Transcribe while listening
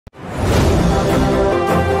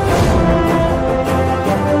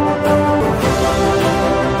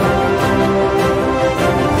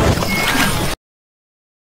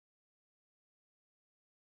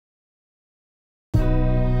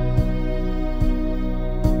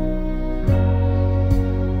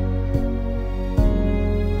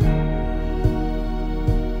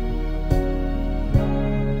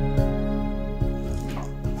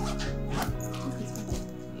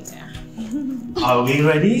Are we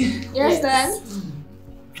ready? Yes, Dad.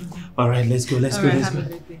 Alright, let's go. Let's go.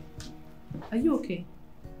 Are you okay?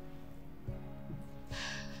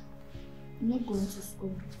 I'm not going to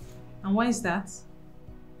school. And why is that?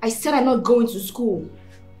 I said I'm not going to school.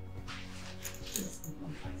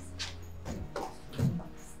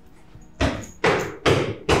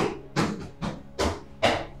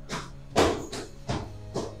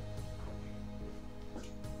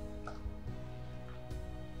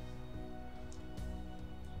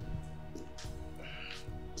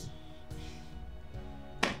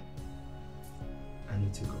 I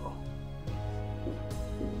need to go.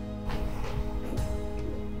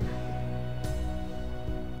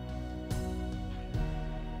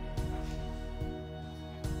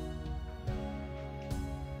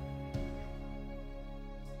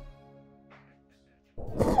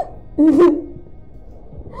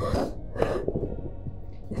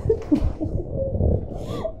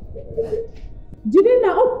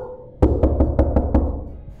 Jidenna,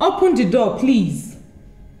 open the door, please.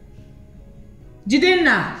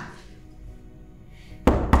 Jidenna.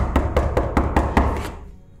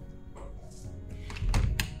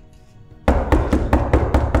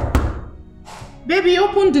 Baby,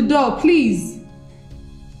 open the door, please.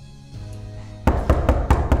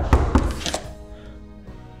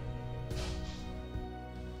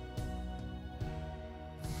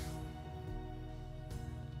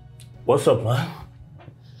 What's up, man?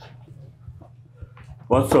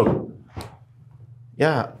 What's up?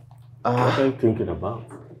 Yeah. What are you thinking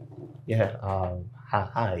about? Yeah.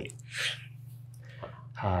 Hi.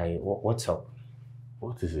 Hi. What's up?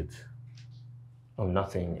 What is it? Oh,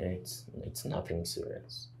 nothing. It's nothing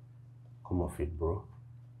serious. Come off it, bro.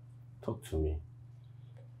 Talk to me.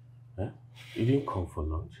 Eh? You didn't come for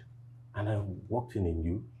lunch, and I walked in and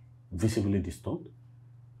you, visibly disturbed.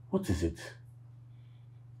 What is it?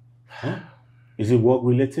 Huh? Is it work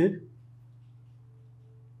related?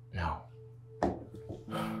 No.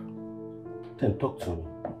 Then talk to me.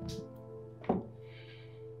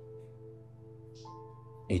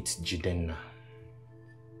 It's Jidenna.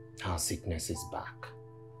 Her sickness is back.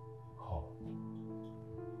 Oh.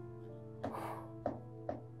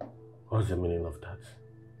 What's the meaning of that?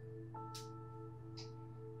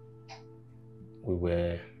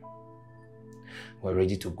 We're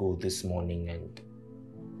ready to go this morning and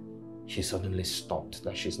she suddenly stopped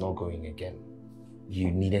that she's not going again.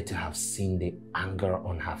 You needed to have seen the anger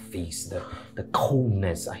on her face, the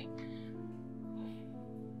coldness.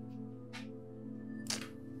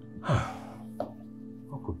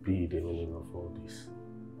 What could be the meaning of all this?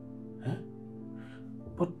 Huh?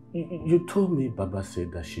 But you told me Baba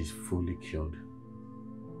said that she's fully cured.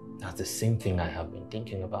 That's the same thing I have been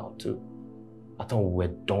thinking about too. I thought we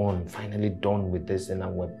were done, finally done with this, and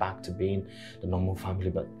then we're back to being the normal family,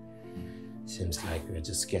 but seems like we're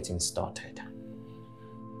just getting started.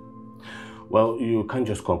 Well, you can't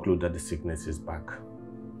just conclude that the sickness is back.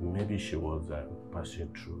 Maybe she was passing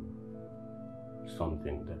through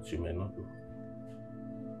something that you may not know.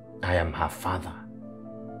 I am her father.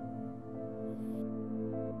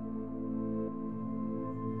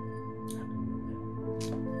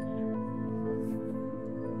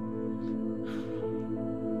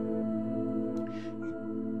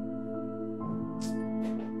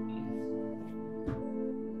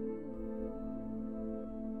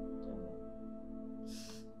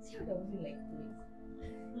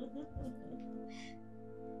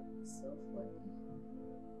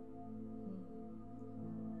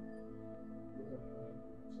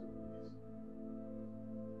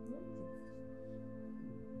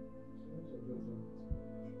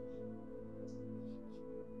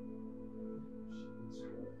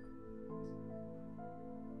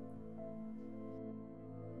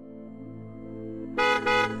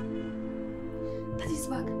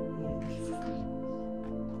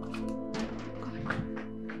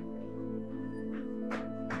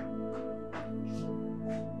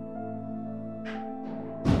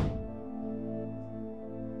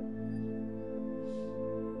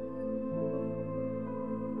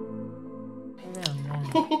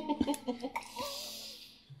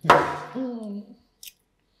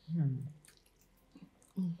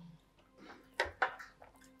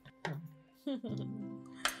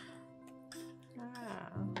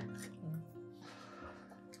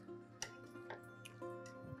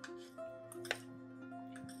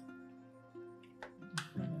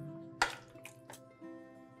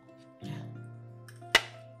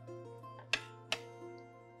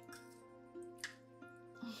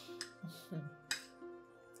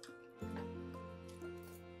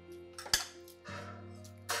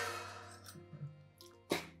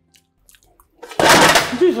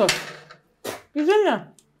 Jesus,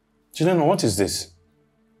 Chilena, what is this?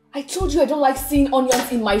 I told you I don't like seeing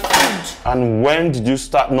onions in my food. And when did you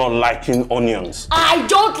start not liking onions? I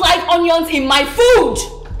don't like onions in my food!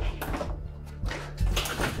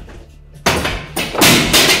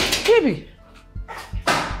 Baby.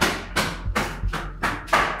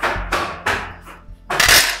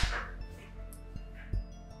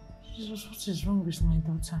 Jesus, what is wrong with my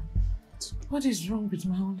daughter? What is wrong with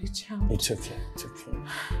my only child? It's okay, it's okay.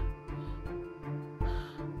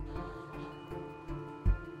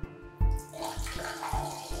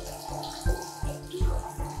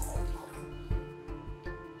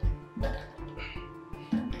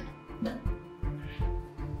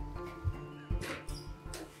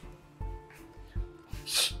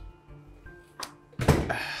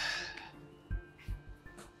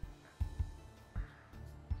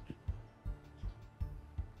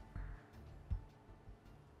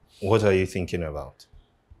 What are you thinking about?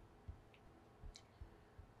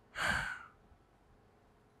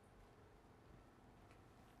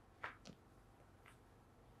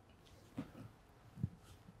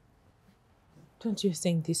 Don't you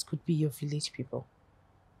think this could be your village people?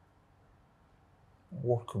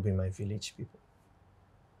 What could be my village people?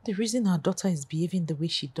 The reason our daughter is behaving the way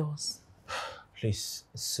she does. Please,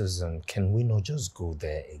 Susan, can we not just go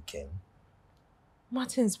there again?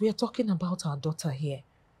 Martins, we are talking about our daughter here.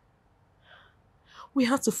 We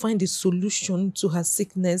have to find a solution to her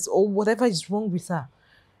sickness or whatever is wrong with her.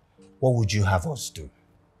 What would you have us do?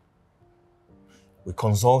 We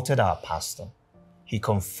consulted our pastor. He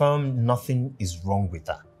confirmed nothing is wrong with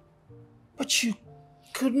her. But you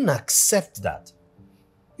couldn't accept that.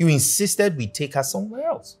 You insisted we take her somewhere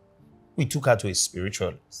else. We took her to a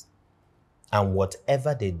spiritualist. And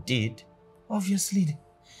whatever they did, obviously, they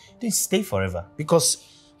didn't stay forever.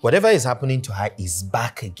 Because whatever is happening to her is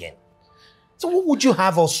back again. So what would you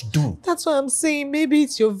have us do? That's what I'm saying. Maybe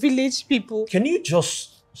it's your village people. Can you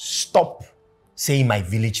just stop saying my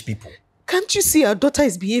village people? Can't you see our daughter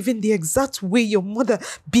is behaving the exact way your mother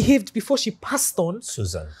behaved before she passed on?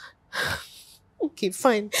 Susan. Okay,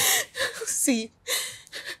 fine. See,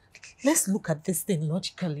 let's look at this thing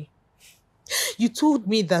logically. You told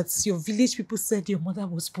me that your village people said your mother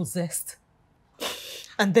was possessed.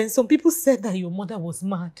 And then some people said that your mother was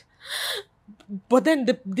mad. But then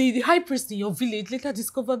the high priest in your village later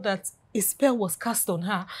discovered that a spell was cast on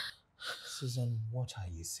her. Susan, what are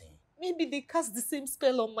you saying? Maybe they cast the same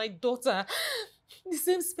spell on my daughter. The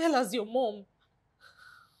same spell as your mom.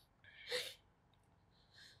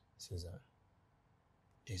 Susan,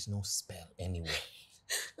 there's no spell anywhere.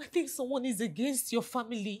 I think someone is against your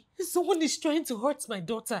family. Someone is trying to hurt my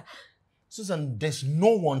daughter. Susan, there's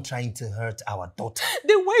no one trying to hurt our daughter.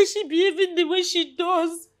 Then why is she behaving the way she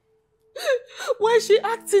does? Why is she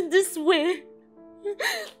acting this way?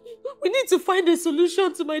 We need to find a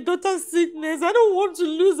solution to my daughter's sickness. I don't want to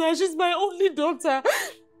lose her. She's my only daughter.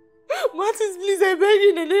 Martins, please, I beg you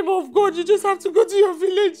in the name of God, you just have to go to your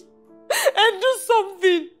village and do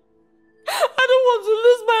something. I don't want to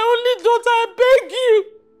lose my only daughter. I beg you.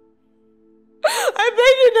 I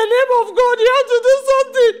beg you in the name of God, you have to do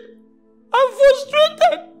something. I'm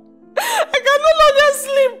frustrated. I can no longer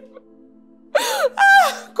sleep.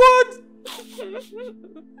 Ah, God.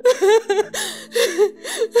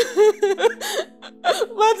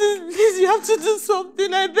 Martin, please, you have to do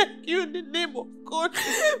something. I beg you in the name of God.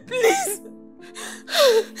 Please.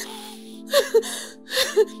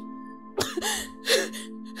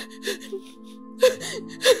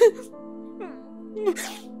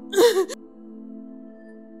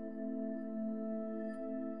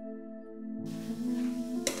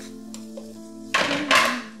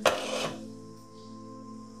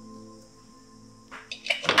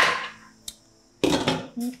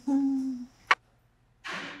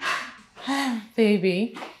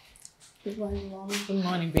 Baby. Good morning, Mom. Good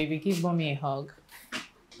morning, baby. Give Mommy a hug.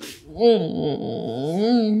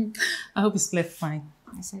 I hope you slept fine.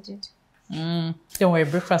 Yes, I did. Don't worry,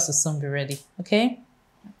 breakfast will soon be ready, okay?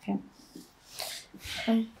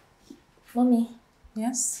 Okay. Mommy.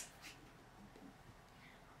 Yes?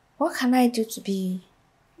 What can I do to be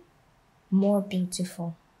more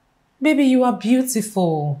beautiful? Baby, you are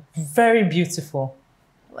beautiful. Very beautiful.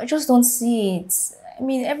 I just don't see it. I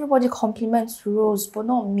mean, everybody compliments Rose, but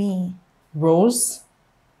not me. Rose?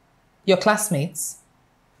 Your classmates?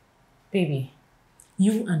 Baby,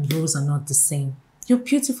 you and Rose are not the same. You're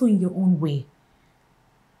beautiful in your own way.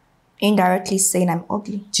 Indirectly saying I'm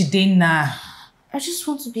ugly. Jidena. I just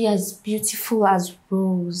want to be as beautiful as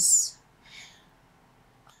Rose.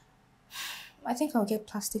 I think I'll get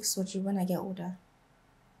plastic surgery when I get older.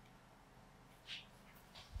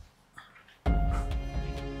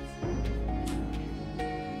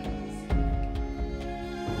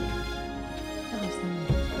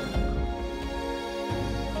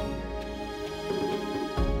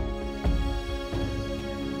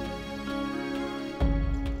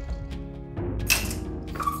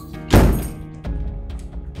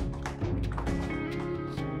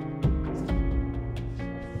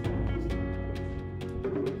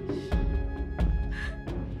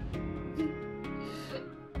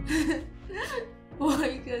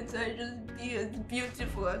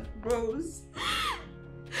 beautiful as Rose?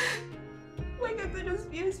 Why can't I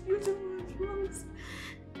just be as beautiful as Rose?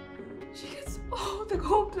 She gets all the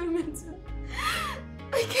compliments.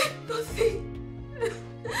 I get nothing.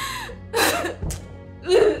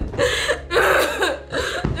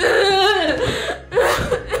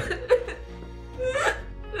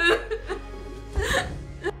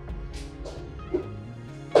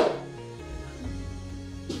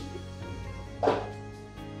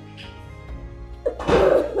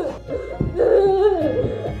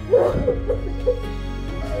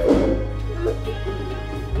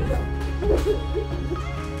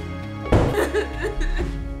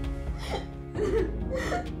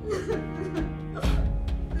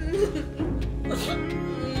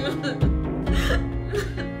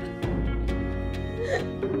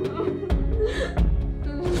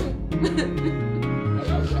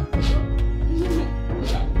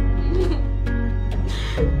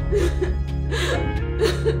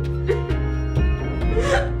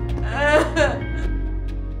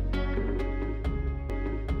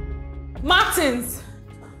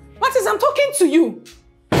 Martins, I'm talking to you.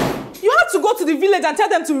 You have to go to the village and tell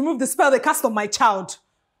them to remove the spell they cast on my child.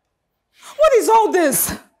 What is all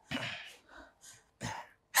this?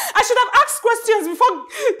 I should have asked questions before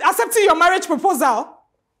accepting your marriage proposal.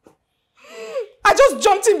 I just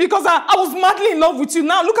jumped in because I was madly in love with you.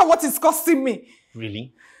 Now look at what it's costing me.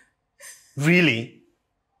 Really? Really?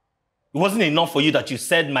 It wasn't enough for you that you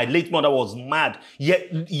said my late mother was mad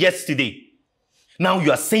yesterday. Now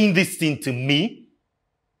you are saying this thing to me?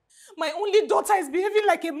 My only daughter is behaving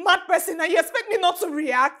like a mad person and you expect me not to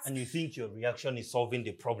react? And you think your reaction is solving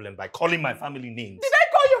the problem by calling my family names? Did I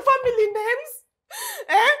call your family names?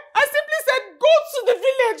 I simply said go to the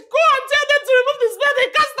village. Go and tell them to remove the spell they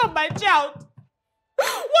cast on my child.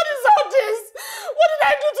 What is all this? What did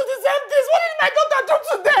I do to deserve this? What did my daughter do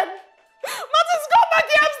to them? Martins, come back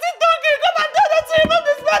here. I'm still talking. Come and tell them to remove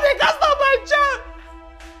the spell they cast on my child.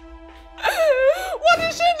 What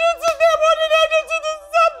did she do to them? What did I do to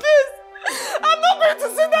deserve this? I'm not going to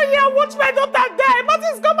sit down here and watch my daughter die.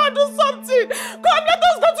 Martins, come and do something. Come, let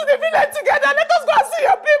us go to the village together. Let us go and see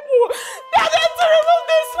your people. Tell them to remove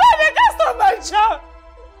this spell they cast on my child.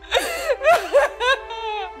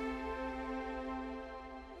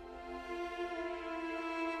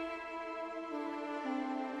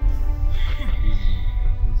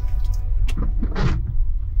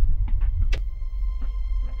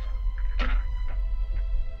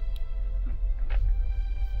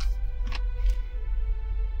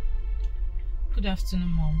 Good afternoon,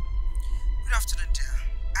 Mom. Good afternoon, dear.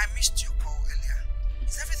 I missed your call earlier.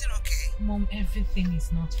 Is everything okay? Mom, everything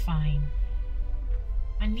is not fine.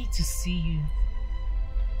 I need to see you.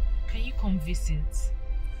 Can you come visit?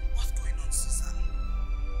 What's going on, Susan?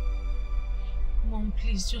 Mom,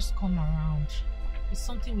 please just come around. It's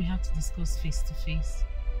something we have to discuss face to face.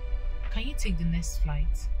 Can you take the next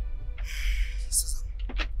flight? Susan,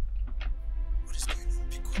 what is going on?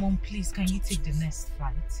 Because Mom, please, can you take the next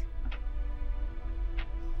flight?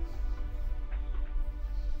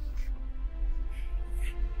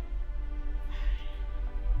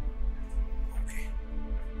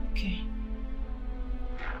 Okay.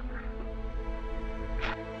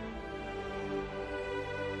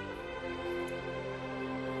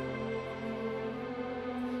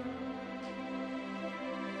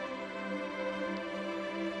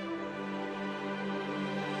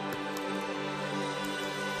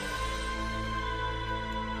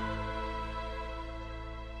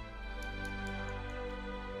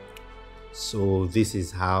 So this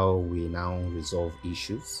is how we now resolve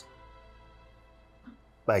issues?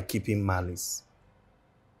 By keeping malice.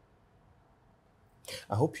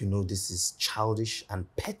 I hope you know this is childish and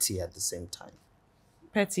petty at the same time.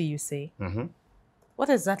 Petty, you say? Mm-hmm. What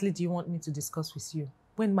exactly do you want me to discuss with you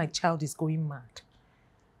when my child is going mad?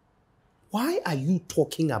 Why are you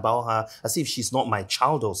talking about her as if she's not my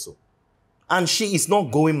child also? And she is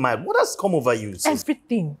not going mad. What has come over you? Sis?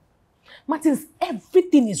 Everything. Martins,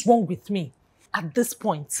 everything is wrong with me at this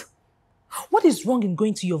point. What is wrong in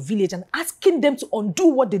going to your village and asking them to undo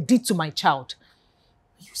what they did to my child?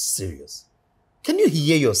 Are you serious? Can you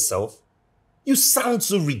hear yourself? You sound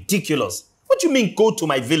so ridiculous. What do you mean go to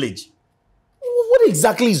my village? What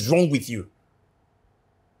exactly is wrong with you?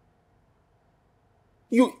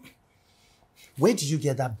 Where did you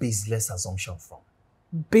get that baseless assumption from?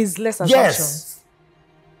 Baseless assumptions? Yes.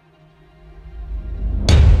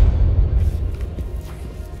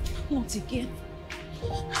 Not again.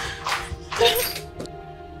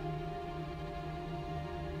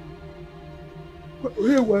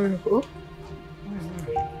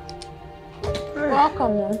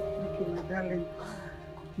 Welcome, Mom. Okay, my darling.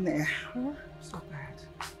 Nah.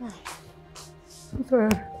 I'm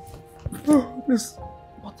tired. Oh, please.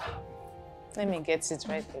 Water. Let me get it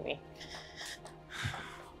right away.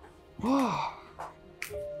 Oh.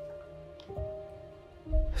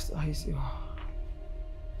 So easy.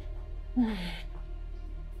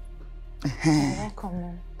 Welcome,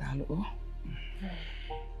 Mom.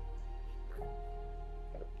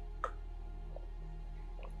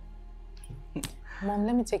 Mom,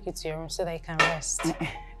 let me take you to your room so that you can rest.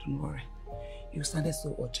 Don't worry. You sounded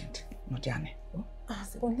so urgent. No, Johnny. Oh?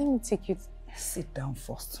 But let me take you. Sit down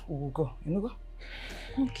first. We will go. You know go?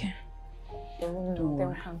 Okay. Don't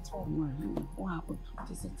worry. We can talk. What happened?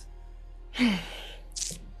 What is it?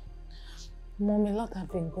 Mom, a lot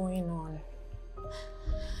have been going on.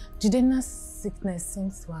 Jidena's sickness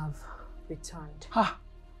seems to have returned. How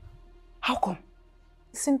come?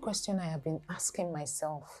 Same question I have been asking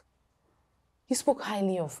myself. You spoke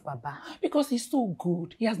highly of Baba. Because he's so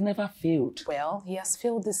good. He has never failed. Well, he has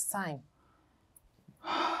failed this time.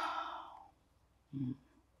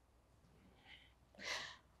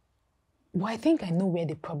 But I think I know where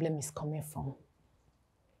the problem is coming from.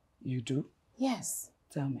 You do? Yes.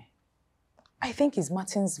 Tell me. I think it's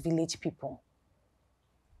Martin's village people.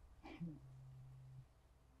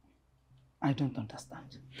 I don't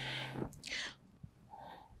understand.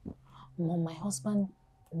 Mom, my husband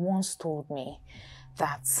once told me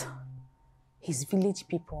that his village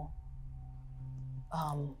people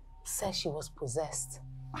said she was possessed.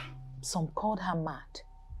 Some called her mad.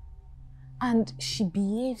 And she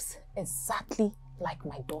behaves exactly like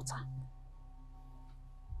my daughter.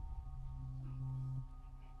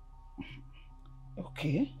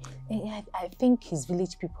 Okay. I think his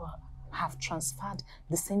village people have transferred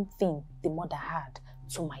the same thing the mother had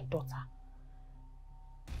to my daughter.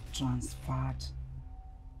 Transferred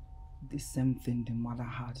the same thing the mother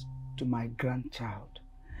had to my grandchild.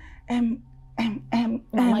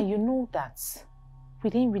 Mama, you know that we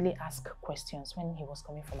didn't really ask questions when he was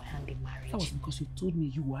coming for my hand in marriage. That was because you told me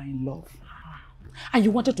you were in love. And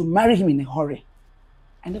you wanted to marry him in a hurry.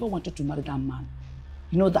 I never wanted to marry that man.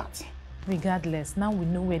 You know that? Regardless, now we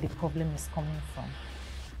know where the problem is coming from.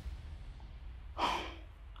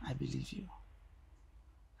 I believe you.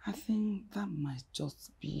 I think that might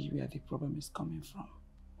just be where the problem is coming from.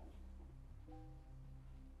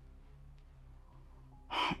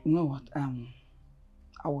 You know what?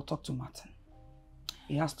 I will talk to Martin.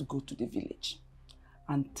 He has to go to the village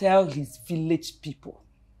and tell his village people.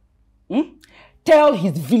 Tell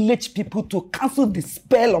his village people to cancel the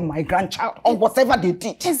spell on my grandchild or whatever they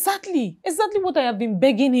did. Exactly what I have been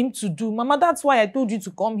begging him to do. Mama, that's why I told you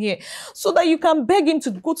to come here. So that you can beg him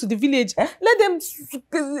to go to the village. Let them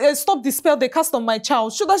stop the spell they cast on my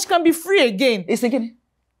child so that she can be free again. It's again.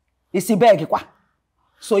 It's a beg.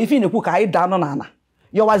 So if you put I down on Anna,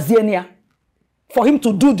 you are Zenia for him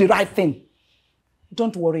to do the right thing.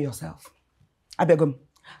 Don't worry yourself. I beg him.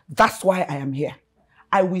 That's why I am here.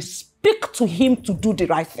 I will speak to him to do the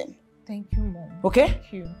right thing. Thank you, Mom. Okay?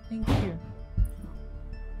 Thank you. Thank you.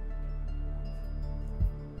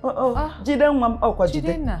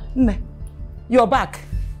 Jidenna. You're back.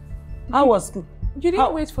 How was school? You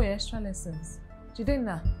didn't wait for your extra lessons.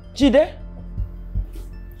 Jidenna. Jide?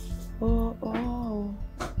 Oh.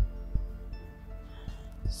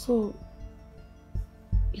 So,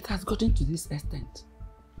 it has gotten to this extent.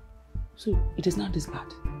 So, it is not this bad.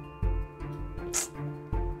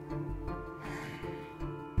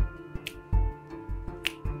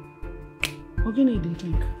 Ogini dey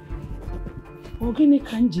drink. Ogini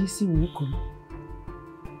kanji si wuko.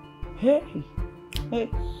 Hey. Hey.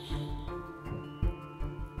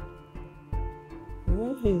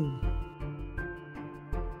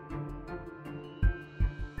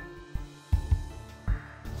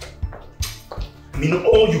 I mean,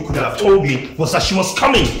 all you could have told me was that she was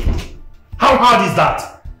coming. How hard is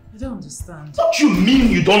that? I don't understand. What do you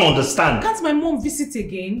mean you don't understand? Can't my mom visit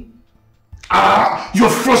again? You're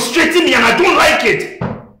frustrating me and I don't like it.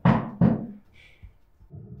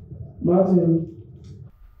 Martin.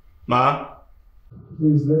 Ma?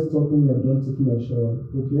 Please, let's talk when you're done taking a shower,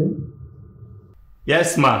 okay?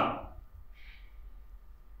 Yes, ma.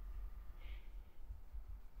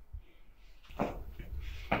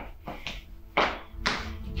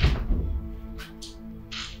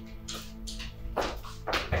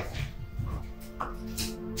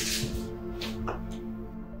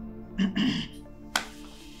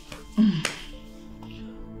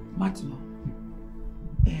 Martin,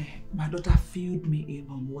 my daughter filled me in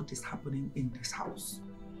on what is happening in this house.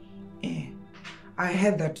 I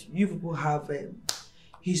heard that you people have a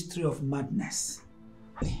history of madness.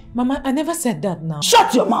 Mama, I never said that now.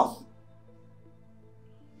 Shut your mouth!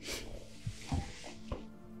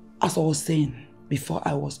 As I was saying, before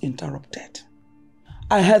I was interrupted.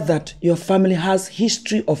 I heard that your family has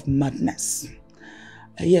history of madness.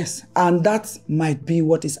 Yes, and that might be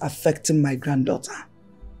what is affecting my granddaughter.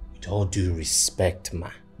 With all due respect, ma,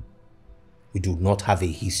 we do not have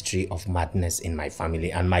a history of madness in my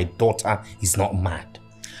family, and my daughter is not mad.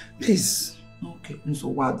 Please. Okay, so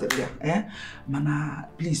what there? Mana,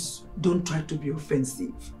 please don't try to be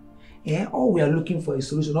offensive. All we are looking for is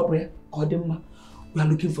solution. We are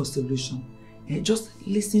looking for solution. Just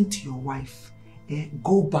listen to your wife.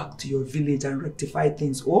 Go back to your village and rectify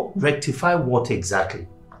things. Oh, rectify what exactly?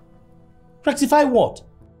 Rectify what?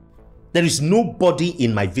 There is nobody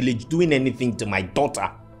in my village doing anything to my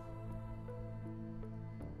daughter.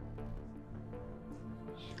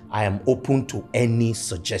 I am open to any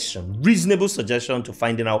suggestion, reasonable suggestion to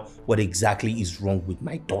finding out what exactly is wrong with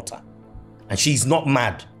my daughter. And she is not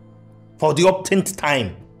mad. For the upteenth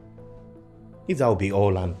time. If that will be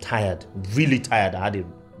all, I'm tired. Really tired. I had a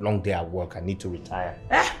long day at work. I need to retire.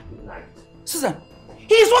 Good night. Susan,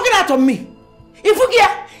 he is walking out on me.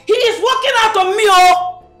 Ifugia, he is walking out on me,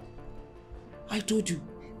 oh! I told you,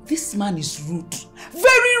 this man is rude.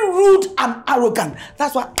 Very rude and arrogant.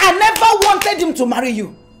 That's why I never wanted him to marry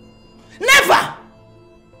you. Never!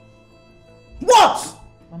 What?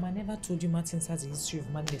 Mama never told you Martins has a history of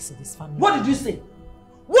madness in this family. What did you say?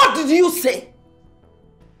 What did you say?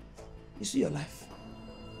 You see your life?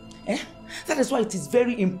 That is why it is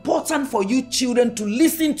very important for you children to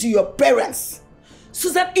listen to your parents. So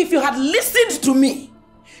that if you had listened to me,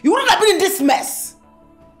 you wouldn't have been in this mess.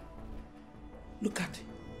 Look at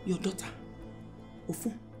your daughter.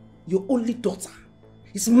 Ofu, your only daughter,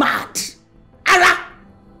 is mad. Ara!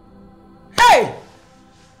 Hey!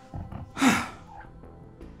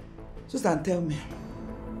 Susan, tell me.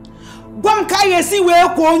 Gwam ka yesi we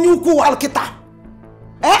ko onyuku walkita.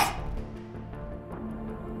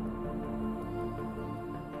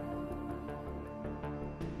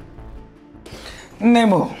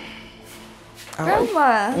 Nemo.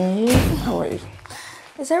 Grandma. How are you?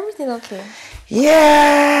 Is everything okay?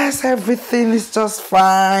 Yes, everything is just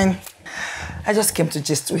fine. I just came to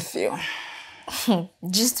gist with you.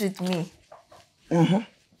 Gist with me?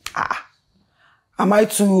 Am I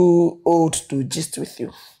too old to gist with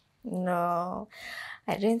you? No,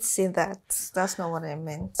 I didn't say that. That's not what I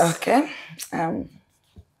meant. Okay.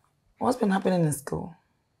 What's been happening in school?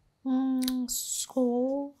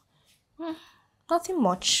 School? Nothing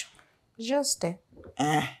much. Just there.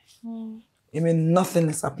 You mean nothing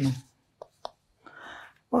is happening?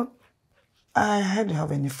 Well, I heard you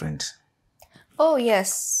have a new friend. Oh,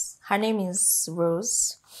 yes. Her name is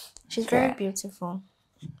Rose. She's very beautiful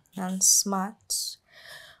and smart.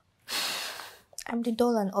 I'm the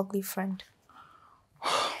dull and ugly friend.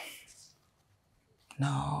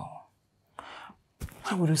 No.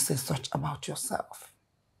 Why would you say such about yourself?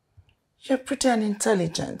 You're pretty and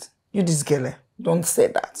intelligent. You this girl, don't say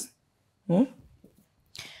that.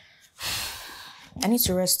 I need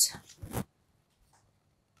to rest.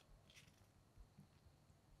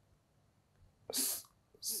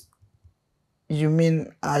 You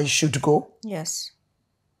mean I should go? Yes.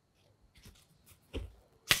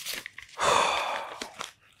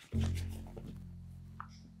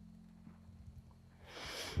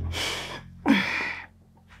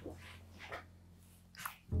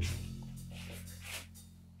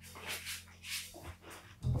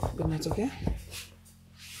 Good night, okay?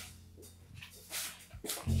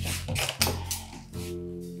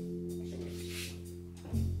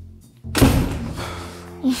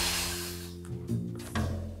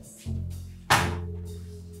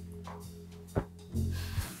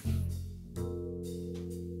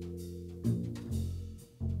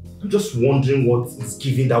 I'm just wondering what is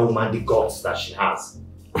giving that woman the guts that she has.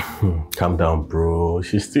 Calm down, bro.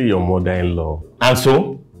 She's still your mother-in-law. And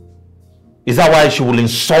so? Is that why she will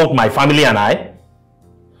insult my family and I?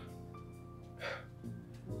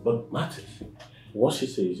 But Martin, what she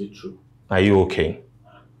says, is it true? Are you okay?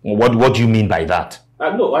 What do you mean by that?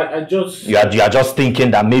 No, I just... You are just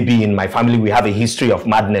thinking that maybe in my family we have a history of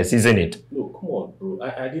madness, isn't it? No, come on, bro.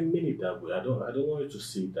 I didn't mean it that way. I don't want you to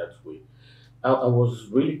see it that way. I was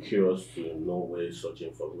really curious to know where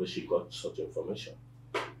she got such information.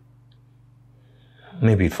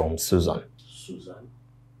 Maybe from Susan. Susan?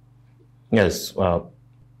 Yes, well,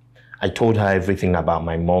 I told her everything about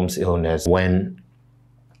my mom's illness. When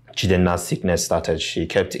Chidena's sickness started, she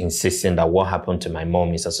kept insisting that what happened to my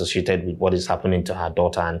mom is associated with what is happening to her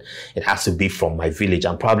daughter, and it has to be from my village.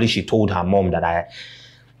 And probably she told her mom that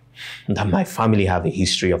my family have a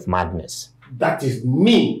history of madness. That is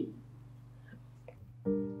me.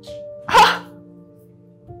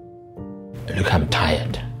 Look, I'm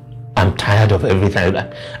tired. I'm tired of everything.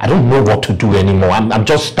 I don't know what to do anymore. I'm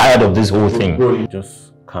just tired of this whole thing. Bro,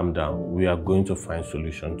 just calm down. We are going to find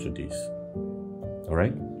solution to this.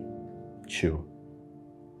 Alright? Chill.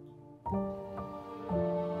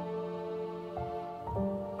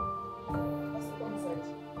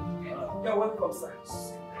 You're welcome, sir.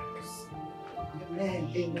 Amen.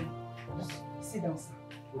 Amen. Sit down, sir.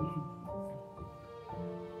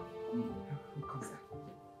 Welcome, sir.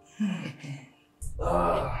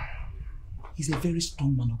 He's a very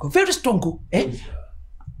strong man of God. Very strong, eh?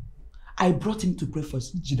 I brought him to pray for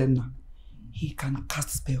Jidenna. He can cast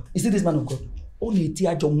spell. Is it this man of God?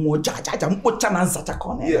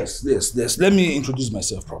 Yes. Let me introduce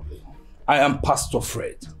myself properly. I am Pastor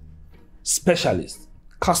Fred, specialist,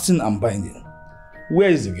 casting and binding. Where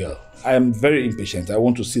is the girl? I am very impatient. I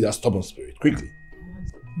want to see that stubborn spirit. Quickly.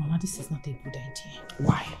 Mama, this is not a good idea.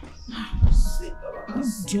 Why?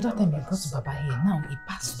 The other time you brought Baba here, now a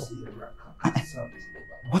pastor.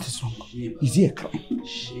 What is wrong? Is he a crime?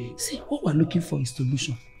 See, what we're looking for is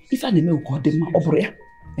solution. If I name call them Obrea,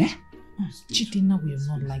 Chidinna will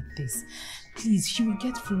not like this. Please, she will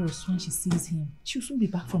get furious when she sees him. She will soon be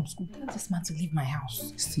back from school. Tell this man to leave my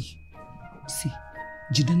house. See,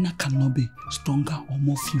 Jidenna cannot be stronger or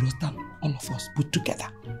more furious than all of us put together.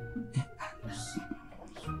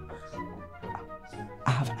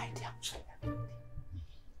 I have an idea.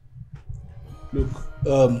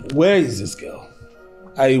 Look, where is this girl?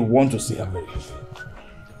 I want to see her very quickly.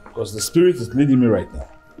 Because the spirit is leading me right now.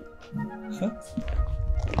 Huh?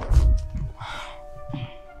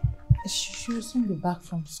 She will soon be back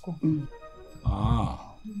from school.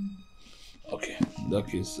 Okay. In that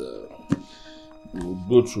case, we'll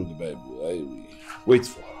go through the Bible. I will wait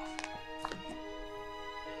for her.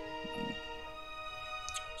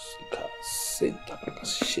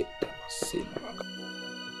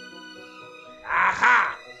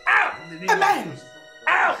 Aha! Out! Amen!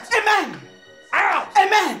 Out! Amen! Out!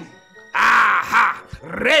 Amen! Aha!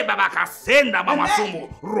 Reba bakasenda mama sumo,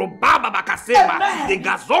 robaba bakasema, de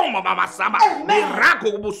gazon mama sama,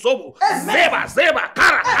 miracle busobo, zeba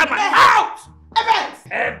kara kama out! Amen!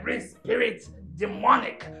 Every spirit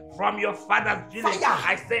demonic from your father's village, Fire!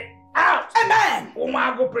 I say out! Amen!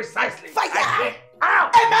 Umago precisely. Fire! I say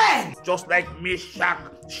out! Amen! Just like Meshach,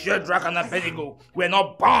 Shadrach, and Abednego were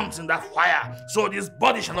not burnt in that fire, so this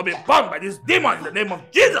body shall not be burned by this demon in the name of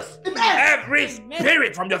Jesus. Amen. Every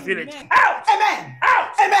spirit from your village, out! Amen!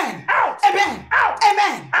 Out! Amen! Out! Amen! Out!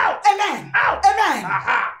 Amen! Out! Amen! Out! Amen!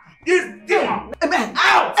 Aha! This demon! Amen!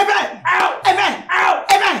 Out! Amen! Out! Amen!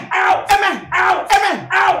 Out! Amen! Out! Amen! Out! Amen!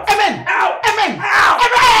 Out! Amen! Out! Amen! Out!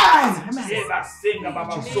 Amen! Seba singa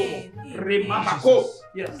baba somo, remamako.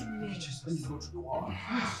 Yes. Just let me go to the wall. I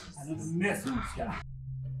know the mess of this guy.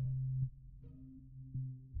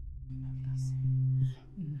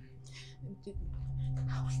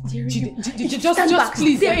 Just back.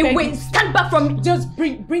 Please. Wait, stand back from me. Just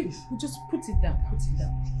bring. Just put it down. Put it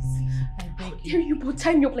down, please. I beg How dare you both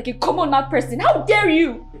tie me up like a common mad person? How dare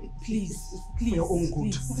you? Please. For your own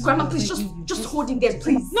good. Grandma, please just hold it there,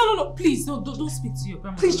 please. No, please. Don't speak to your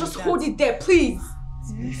grandma. Please just hold it there, please.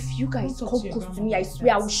 If you guys come close to me, I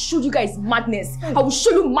swear I will show you guys madness. I will show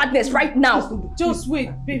you madness right now. Just wait,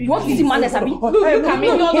 baby. You want to see madness, Abby? Look at me.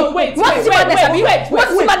 No, wait. You want to see madness, Abby? You want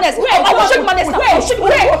to see madness? I will show you madness now. I will show you.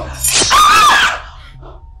 Wait.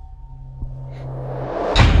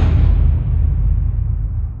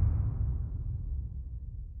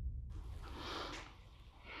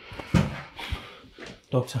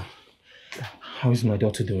 Doctor, how is my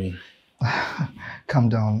daughter doing? Calm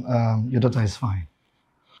down. Your daughter is fine.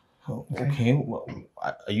 Oh, okay. Well,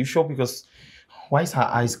 are you sure? Because why is her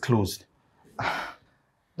eyes closed?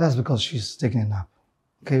 That's because she's taking a nap.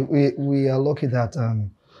 Okay, we are lucky that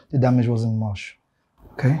the damage wasn't much.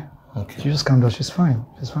 Okay? Okay. You just calm down. She's fine.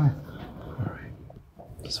 She's fine. All right.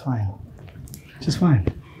 She's fine. She's fine.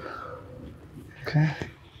 Okay?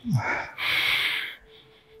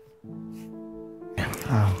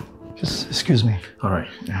 Just excuse me. All right.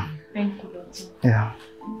 Yeah. Thank you, doctor. Yeah.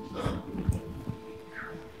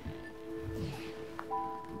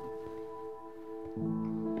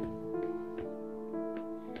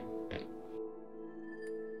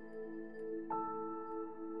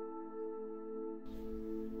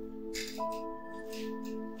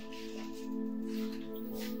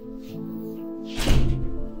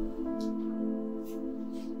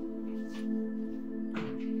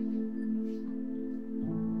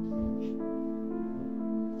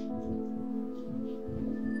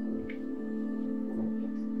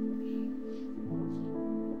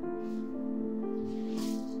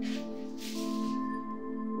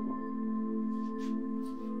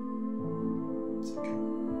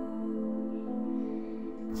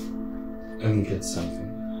 Let me get something.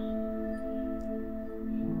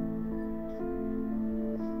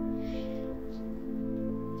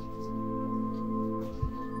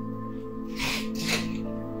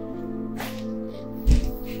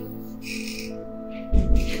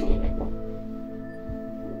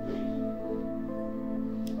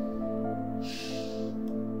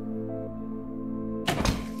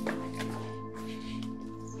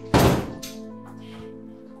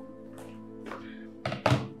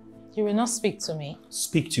 You will not speak to me.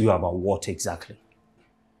 Speak to you about what exactly?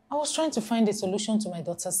 I was trying to find a solution to my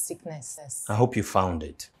daughter's sickness. I hope you found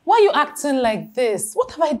it. Why are you acting like this? What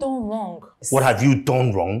have I done wrong? What have you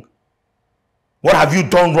done wrong? What have you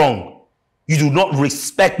done wrong? You do not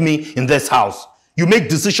respect me in this house. You make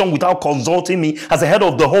decisions without consulting me as the head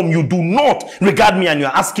of the home. You do not regard me and you're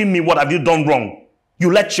asking me what have you done wrong.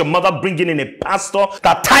 You let your mother bring in a pastor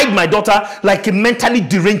that tied my daughter like a mentally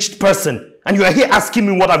deranged person. And you are here asking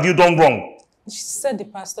me what have you done wrong? She said the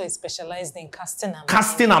pastor is specialized in casting and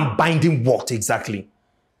Casting and binding what exactly?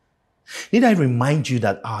 Need I remind you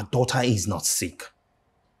that our daughter is not sick?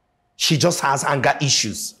 She just has anger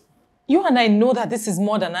issues. You and I know that this is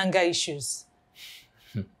more than anger issues.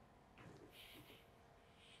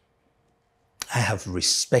 I have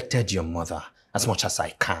respected your mother as much as I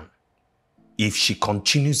can. If she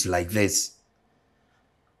continues like this,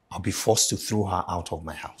 I'll be forced to throw her out of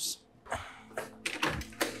my house.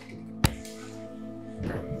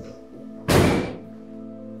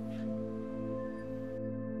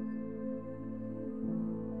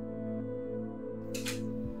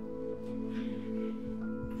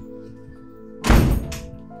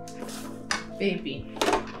 Baby.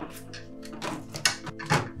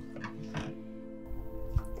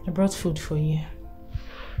 I brought food for you.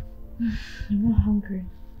 I'm not hungry.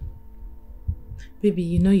 Baby,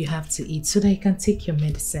 you know you have to eat so that you can take your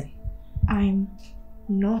medicine. I'm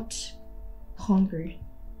not hungry.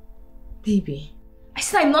 Baby. I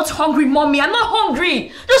said I'm not hungry, Mommy. I'm not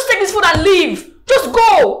hungry. Just take this food and leave. Just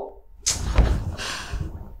go.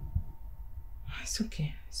 It's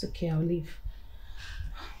okay. It's okay. I'll leave.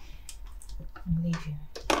 I'll leave you.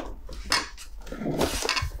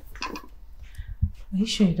 Are you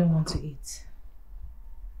sure you don't want to eat?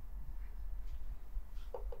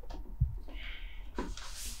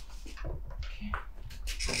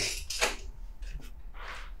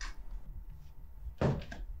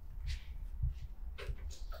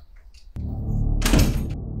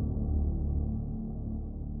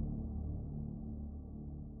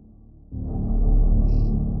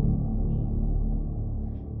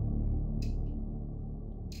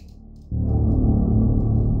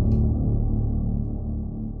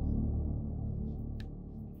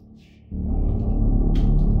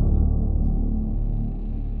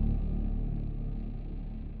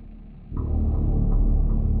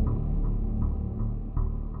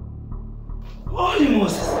 Holy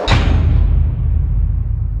Moses!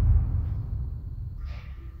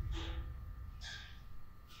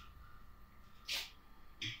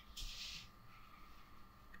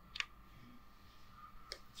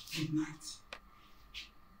 Good night.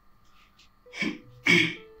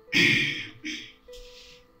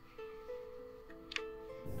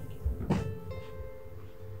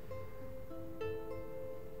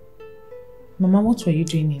 Mama, what were you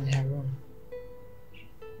doing in her room?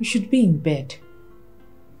 You should be in bed.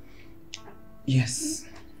 Yes.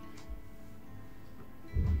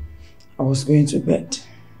 I was going to bed,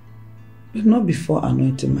 but not before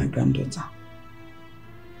anointing my granddaughter.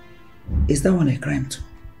 Is that one a crime too?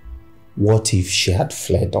 What if she had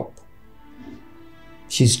flared up?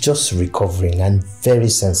 She's just recovering and very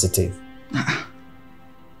sensitive. What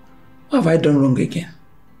have I done wrong again?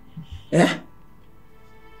 Eh?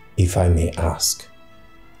 If I may ask,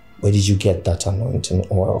 where did you get that anointing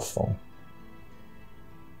oil from?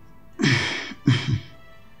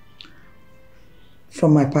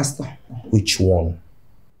 From my pastor. Which one?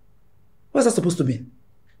 What's that supposed to be?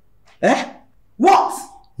 Eh? What?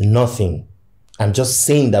 Nothing. I'm just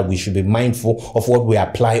saying that we should be mindful of what we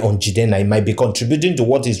apply on Jidenna. It might be contributing to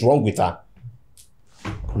what is wrong with her.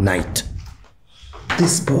 Night.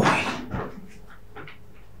 This boy.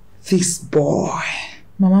 This boy.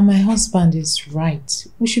 Mama, my husband is right.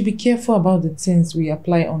 We should be careful about the things we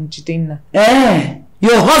apply on Jidenna. Eh?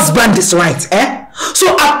 Your husband is right, eh?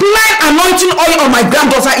 So applying anointing oil on my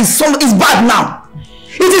granddaughter is bad now.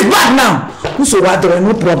 It is bad now. Whosoever,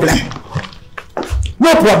 no problem.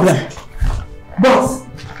 No problem. But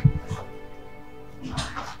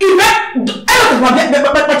if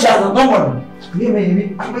my child, don't worry.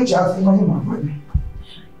 My child,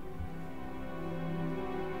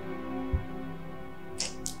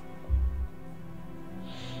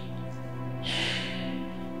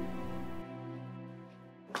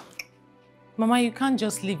 Mama, you can't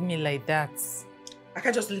just leave me like that. I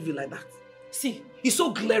can't just leave you like that. See, it's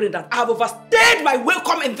so glaring that I have overstayed my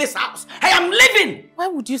welcome in this house. I am leaving. Why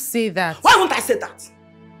would you say that? Why wouldn't I say that?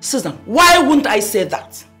 Susan, why wouldn't I say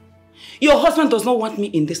that? Your husband does not want me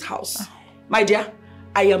in this house. My dear,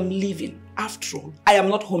 I am leaving. After all, I am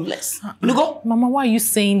not homeless. You go? Mama, why are you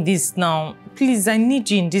saying this now? Please, I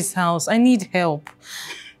need you in this house. I need help.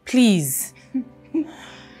 Please. You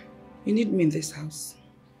need me in this house.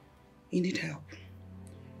 You need help.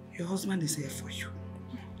 Your husband is here for you.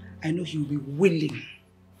 I know he will be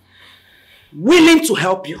willing to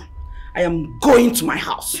help you. I am going to my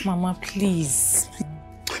house. Mama, please.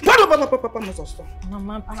 Mama,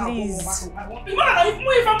 please.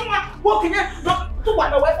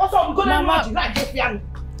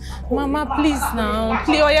 Mama, please now.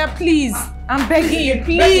 Please, oh yeah, please. I'm begging you,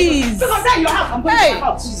 please. Hey, Jesus.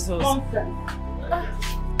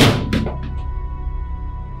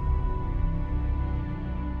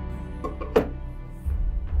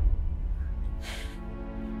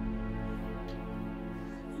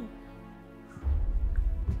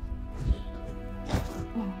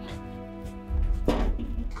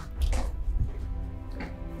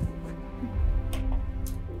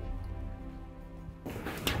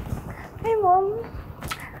 Hey, Mom.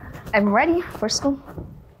 I'm ready for school.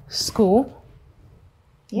 School?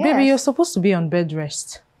 Yes. Baby, you're supposed to be on bed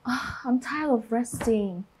rest. I'm tired of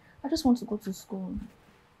resting. I just want to go to school.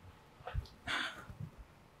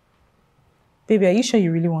 Baby, are you sure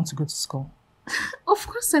you really want to go to school? Of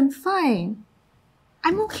course, I'm fine.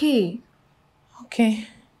 I'm okay. Okay.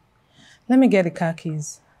 Let me get the car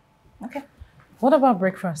keys. Okay. What about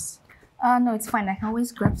breakfast? No, it's fine. I can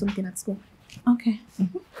always grab something at school. Okay.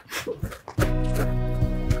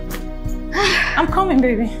 I'm coming,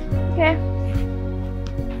 baby. Okay.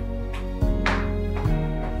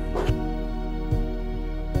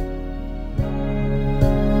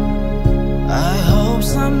 I hope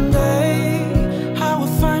someday I will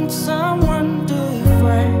find someone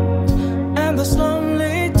different, and those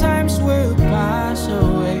lonely times will pass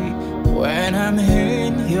away when I'm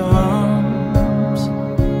in your arms.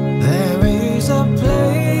 There is a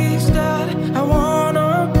place that I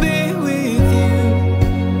wanna be with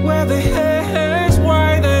you, where the air is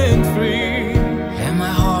wide and free, and my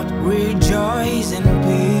heart rejoices in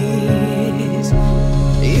peace.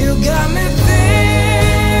 You got me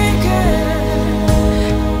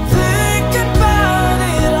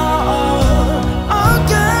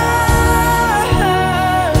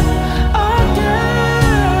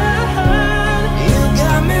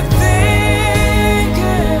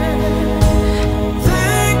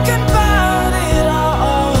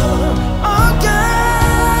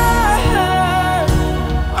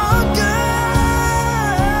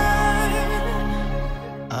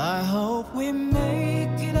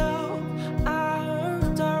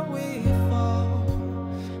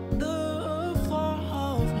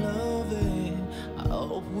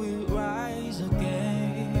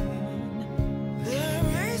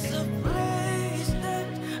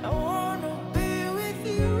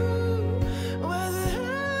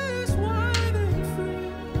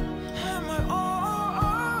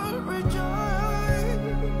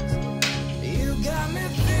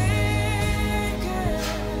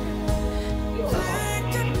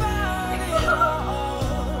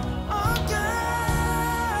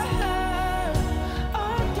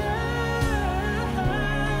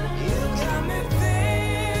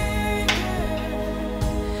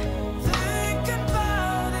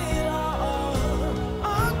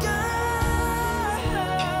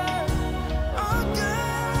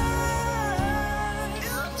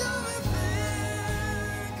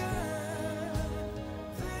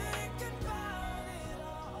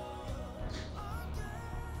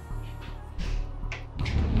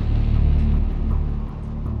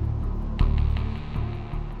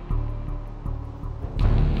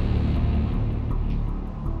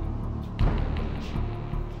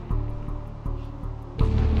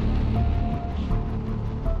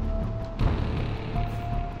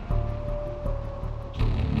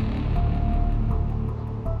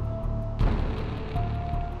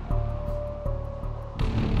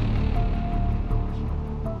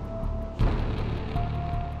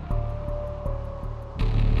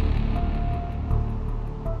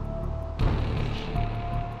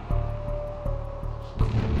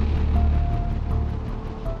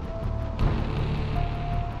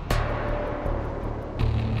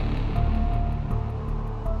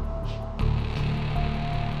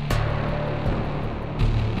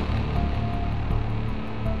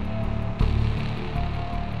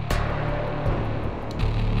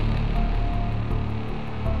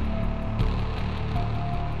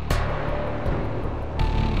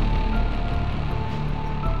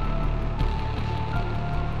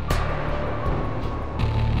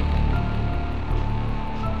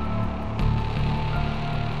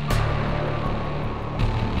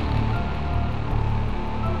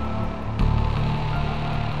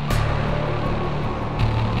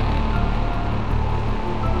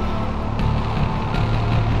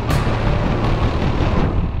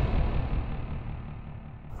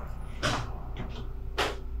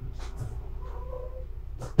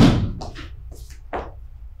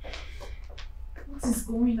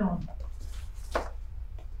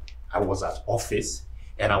was at office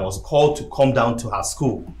and I was called to come down to her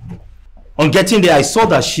school. On getting there, I saw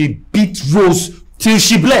that she beat Rose till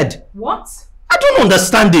she bled. What? I don't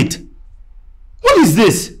understand it. What is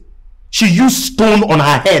this? She used stone on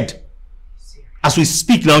her head. As we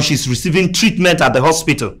speak now, she's receiving treatment at the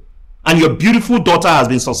hospital. And your beautiful daughter has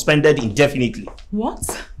been suspended indefinitely. What?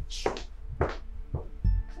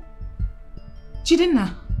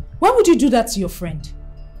 Jidenna, why would you do that to your friend?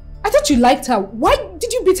 I thought you liked her. Why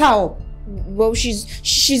did you beat her up? Well,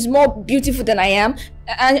 she's more beautiful than I am,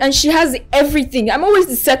 and she has everything. I'm always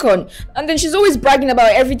the second, and then she's always bragging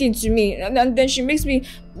about everything to me, and then she makes me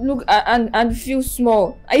look and feel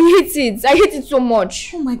small. I hate it. I hate it so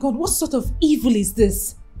much. Oh my God, what sort of evil is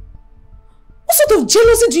this? What sort of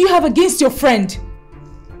jealousy do you have against your friend?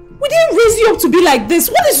 We didn't raise you up to be like this.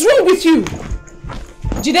 What is wrong with you?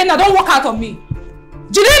 Jidenna, don't walk out on me.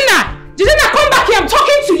 Jidenna! Jidenna, come back here. I'm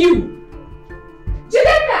talking to you.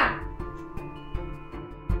 Jidenna!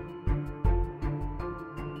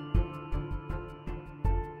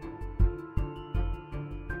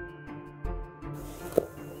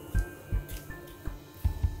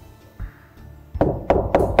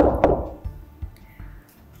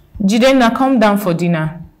 Jidenna, come down for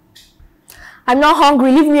dinner. I'm not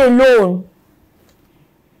hungry. Leave me alone.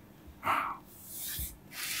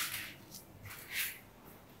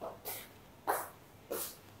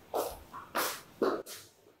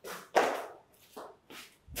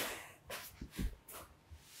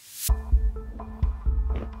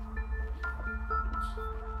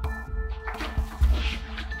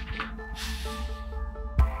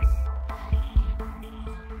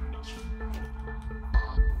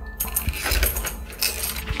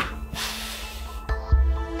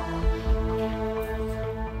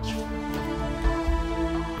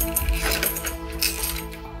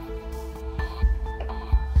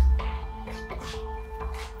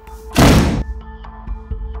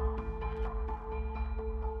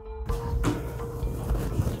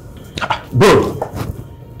 Bro,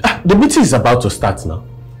 the meeting is about to start now.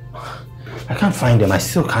 I can't find them. I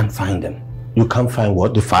still can't find them. You can't find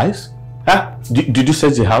what? The files? Huh? Did you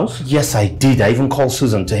search the house? Yes, I did. I even called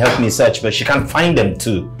Susan to help me search, but she can't find them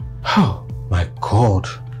too. Oh my God.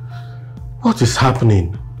 What is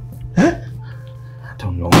happening? Huh? I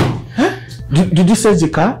don't know. Huh? Did you search the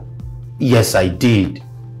car? Yes, I did.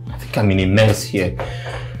 I think I'm in a mess here.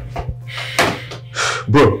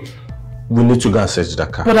 Bro, we need to go and search the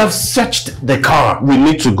car. But I've searched the car. We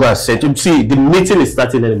need to go and search. See, the meeting is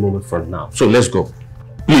starting any moment from now. So let's go.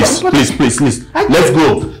 Please. Let's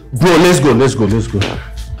go. Bro, let's go.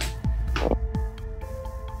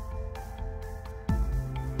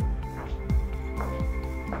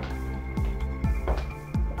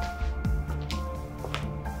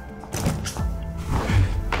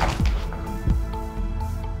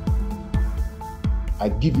 I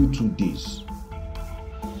give you 2 days.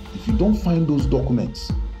 If you don't find those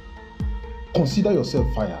documents, consider yourself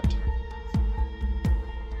fired.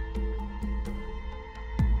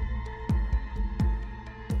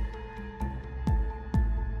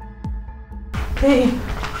 Hey,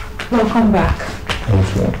 welcome back.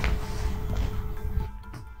 Thank you.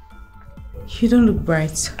 You don't look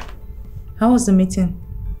bright. How was the meeting?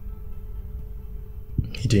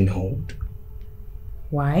 It didn't hold.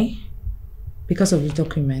 Why? Because of the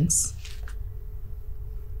documents?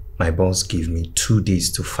 My boss gave me 2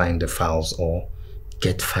 days to find the files or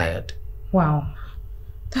get fired. Wow,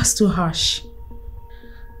 that's too harsh.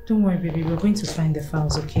 Don't worry, baby. We're going to find the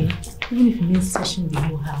files, okay? Even if it means searching the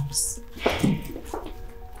whole house.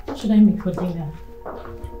 What should I make for dinner?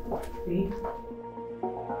 Babe?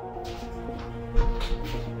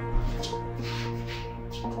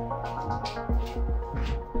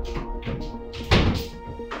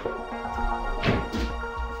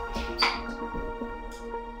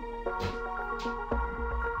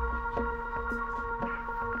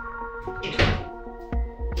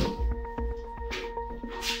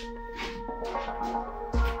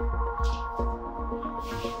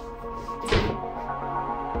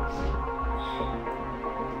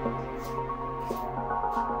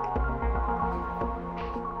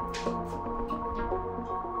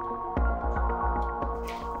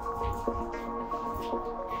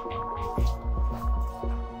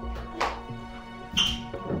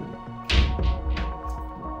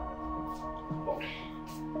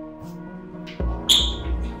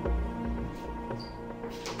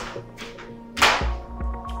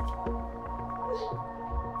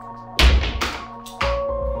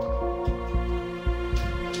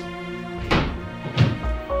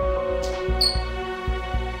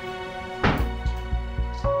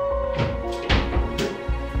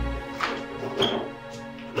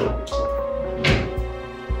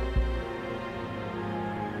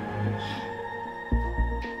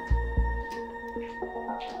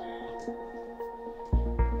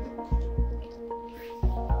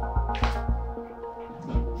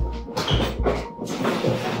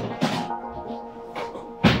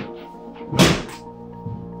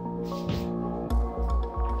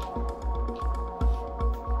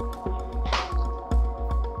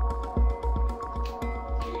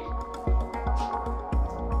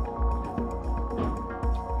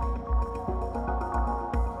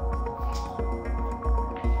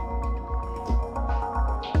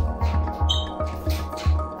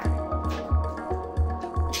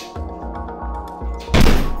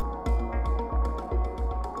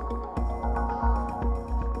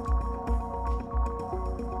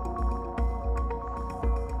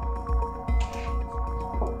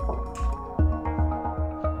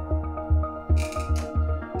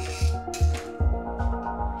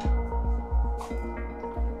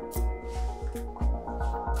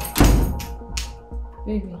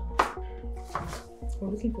 Baby, we're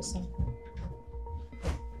looking for something.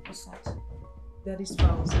 What's that? Daddy's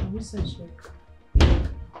files. Can we search it?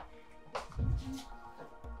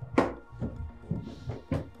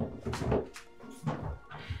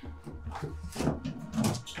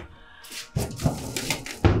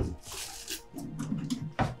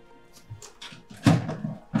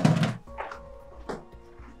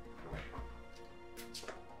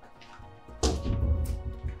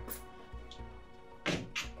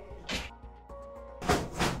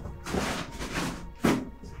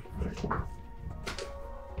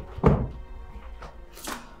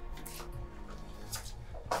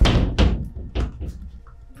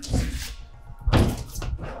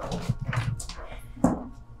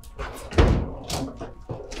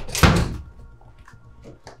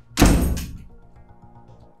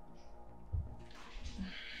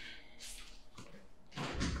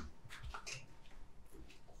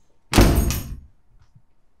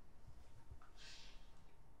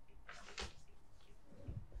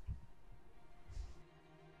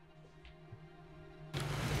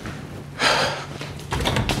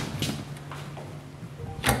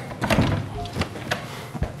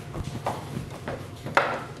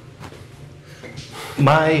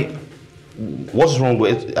 What's wrong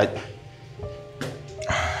with it?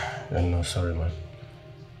 I'm no, sorry, man.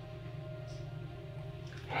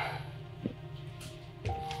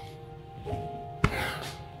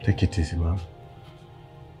 Take it easy, man.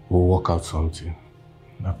 We'll work out something.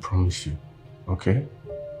 I promise you. Okay?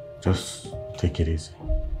 Just take it easy.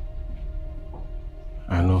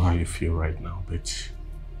 I know how you feel right now, but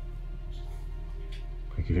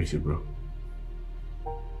take it easy, bro.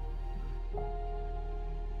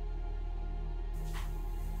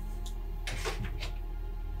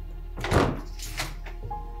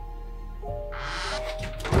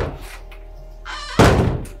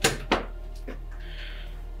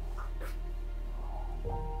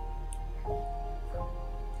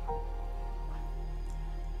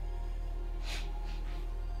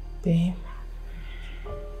 Babe,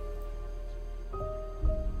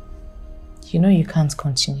 you know you can't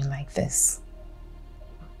continue like this.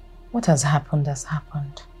 What has happened has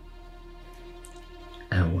happened.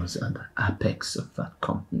 I was at the apex of that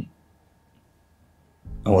company.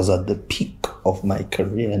 I was at the peak of my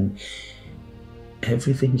career and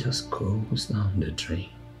everything just goes down the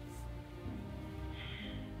drain.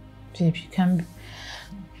 Babe, you can't be...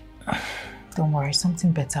 Don't worry,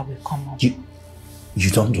 something better will come up. You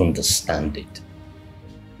don't understand it.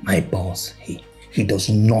 My boss, he does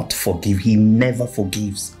not forgive. He never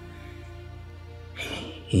forgives.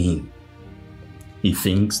 He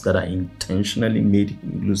thinks that I intentionally made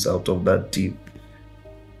him lose out of that deal.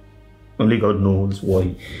 Only God knows what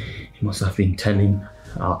he must have been telling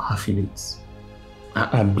our affiliates.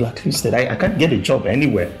 I'm blacklisted. I can't get a job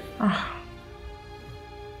anywhere.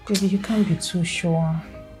 Baby, you can't be too sure.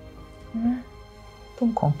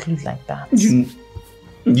 Don't conclude like that.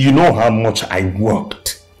 You know how much I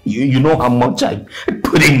worked. You know how much I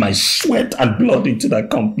put in my sweat and blood into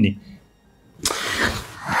that company.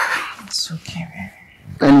 It's okay, baby.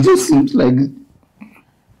 And it just seems like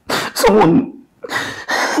someone...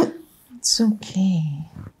 It's okay.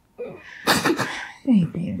 Hey,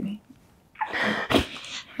 baby.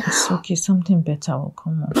 It's okay. Something better will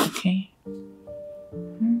come up, okay?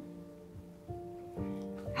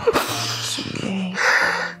 It's okay.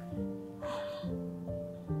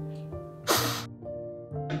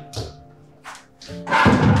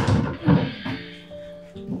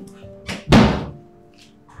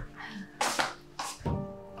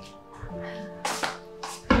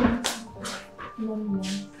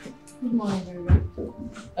 Good morning, everyone.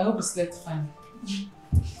 I hope you slept fine.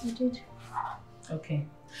 I did. Okay.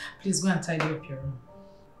 Please go and tidy up your room.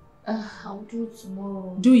 I'll do it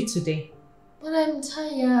tomorrow. Do it today. But I'm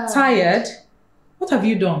tired. Tired? What have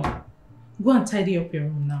you done? Go and tidy up your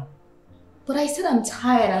room now. But I said I'm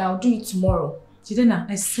tired and I'll do it tomorrow. Jidena,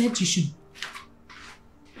 I said you should.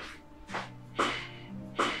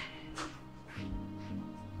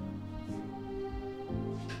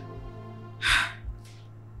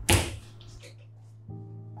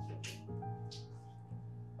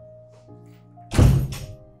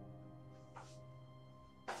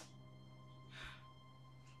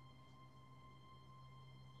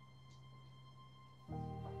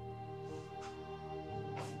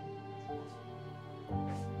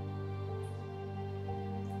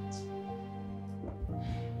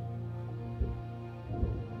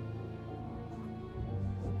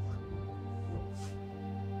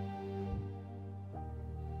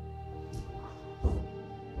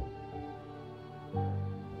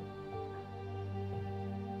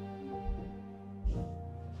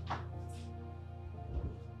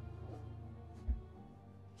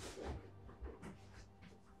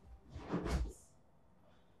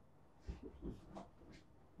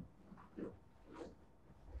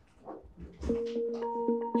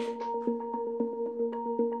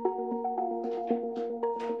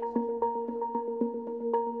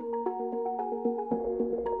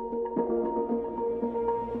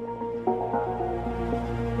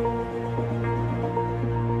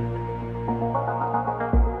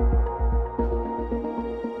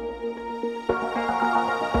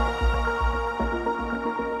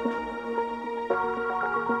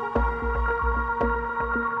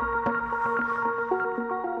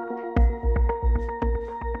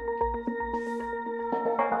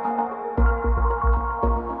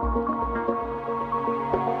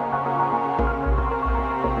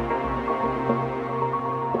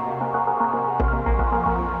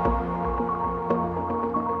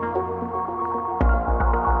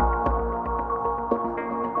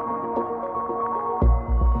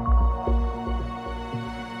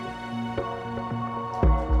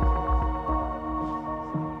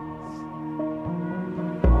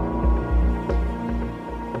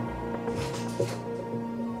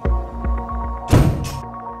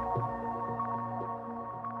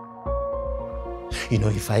 You know,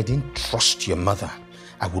 if I didn't trust your mother,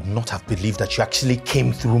 I would not have believed that you actually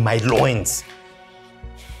came through my loins.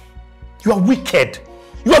 You are wicked.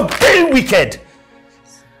 You are very wicked.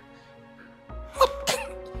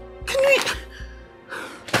 Can we...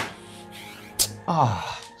 How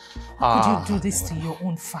could you do this to your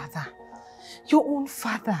own father? Your own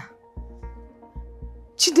father.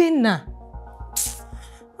 Chidenna.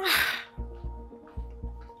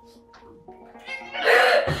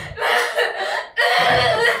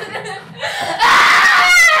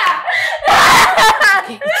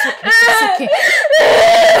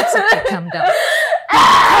 It's okay, calm down.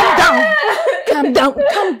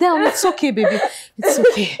 Calm down. It's okay, baby. It's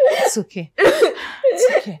okay. It's okay.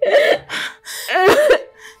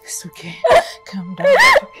 It's okay. Calm down.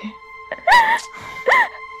 It's okay.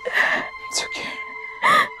 It's okay.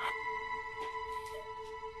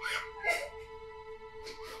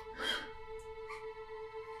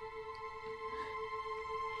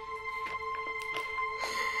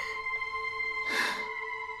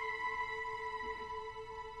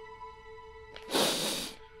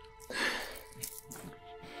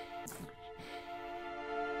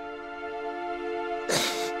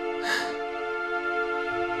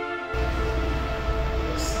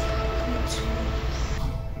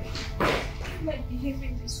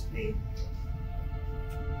 Behaving this way.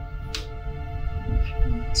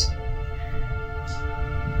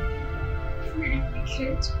 Really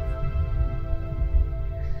wicked.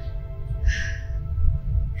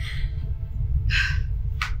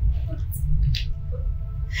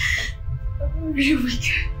 I'm really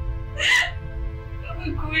wicked.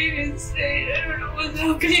 I'm going insane. I don't know what's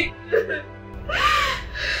happening.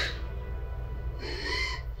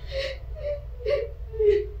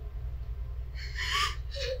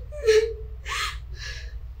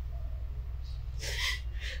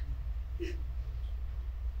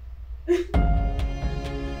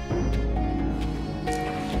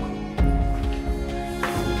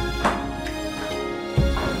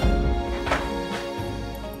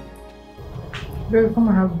 Baby, come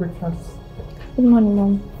and have breakfast. Good morning,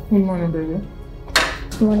 Mom. Good morning, baby.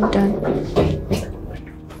 Good morning, Dad.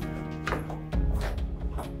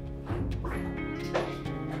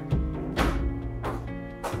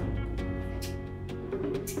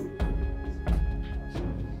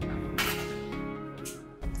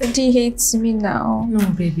 Daddy hates me now. No,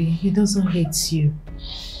 baby, he doesn't hate you.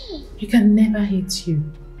 He can never hate you.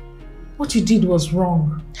 What you did was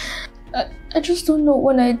wrong. I just don't know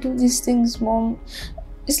when I do these things, Mom.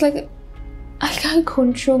 It's like I can't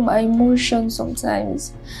control my emotions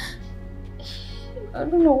sometimes. I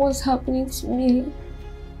don't know what's happening to me.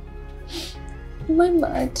 Am I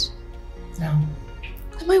mad? No.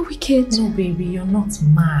 Am I wicked? No, baby, you're not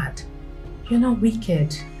mad. You're not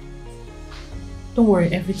wicked. Don't worry,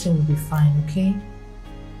 everything will be fine, okay?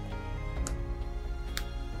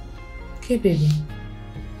 Okay, baby.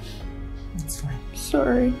 It's fine.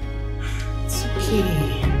 Sorry. It's okay.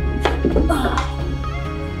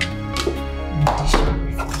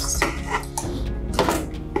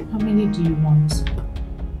 How many do you want?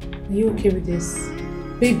 Are you okay with this?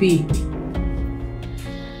 Baby!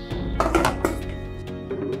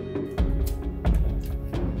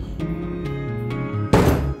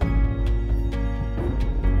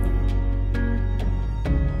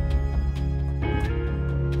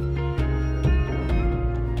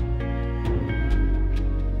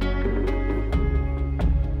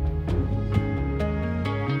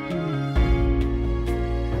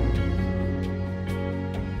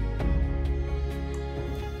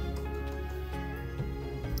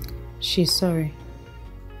 She's sorry.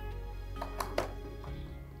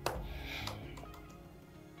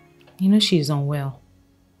 You know she's unwell.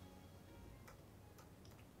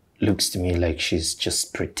 Looks to me like she's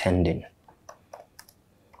just pretending.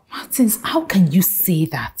 Martins, how can you say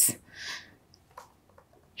that?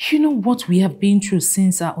 You know what we have been through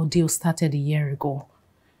since our ordeal started a year ago.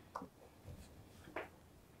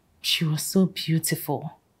 She was so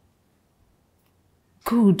beautiful.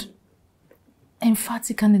 Good.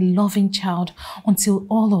 Emphatic and a loving child until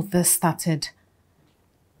all of this started.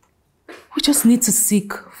 We just need to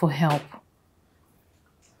seek for help.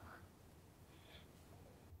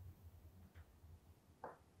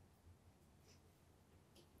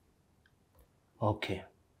 Okay.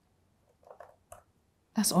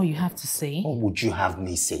 That's all you have to say? What would you have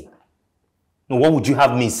me say? No, what would you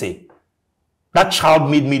have me say? That child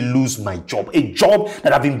made me lose my job. A job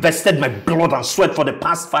that I've invested my blood and sweat for the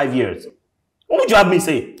past 5 years. What would you have me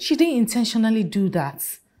say? She didn't intentionally do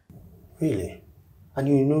that. Really? And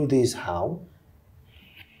you know this how?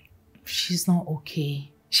 She's not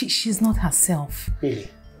okay. She's not herself. Really?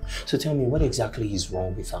 So tell me, what exactly is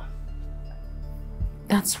wrong with her?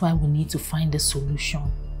 That's why we need to find a solution.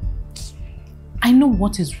 I know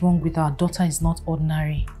what is wrong with our daughter is not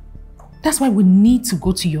ordinary. That's why we need to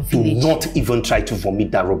go to your village. Do not even try to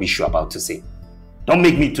vomit that rubbish you're about to say. Don't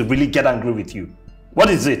make me to really get angry with you. What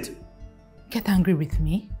is it? Get angry with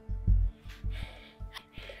me?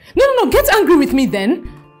 No, get angry with me then.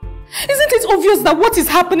 Isn't it obvious that what is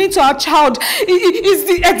happening to our child is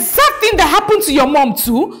the exact thing that happened to your mom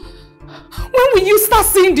too? When will you start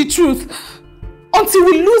saying the truth? Until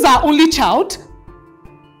we lose our only child?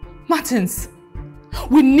 Martins,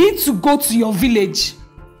 we need to go to your village.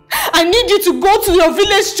 I need you to go to your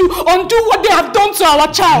village to undo what they have done to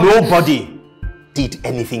our child. Nobody did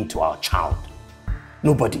anything to our child.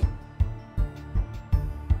 Nobody.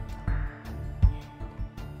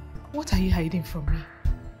 What are you hiding from me?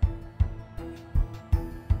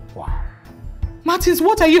 Wow. Martins,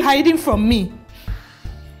 what are you hiding from me?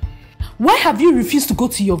 Why have you refused to go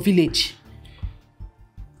to your village?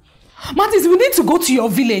 Martins, we need to go to your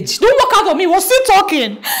village. Don't walk out on me, we're still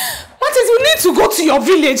talking. Martins, we need to go to your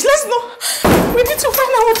village. We need to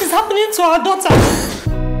find out what is happening to our daughter.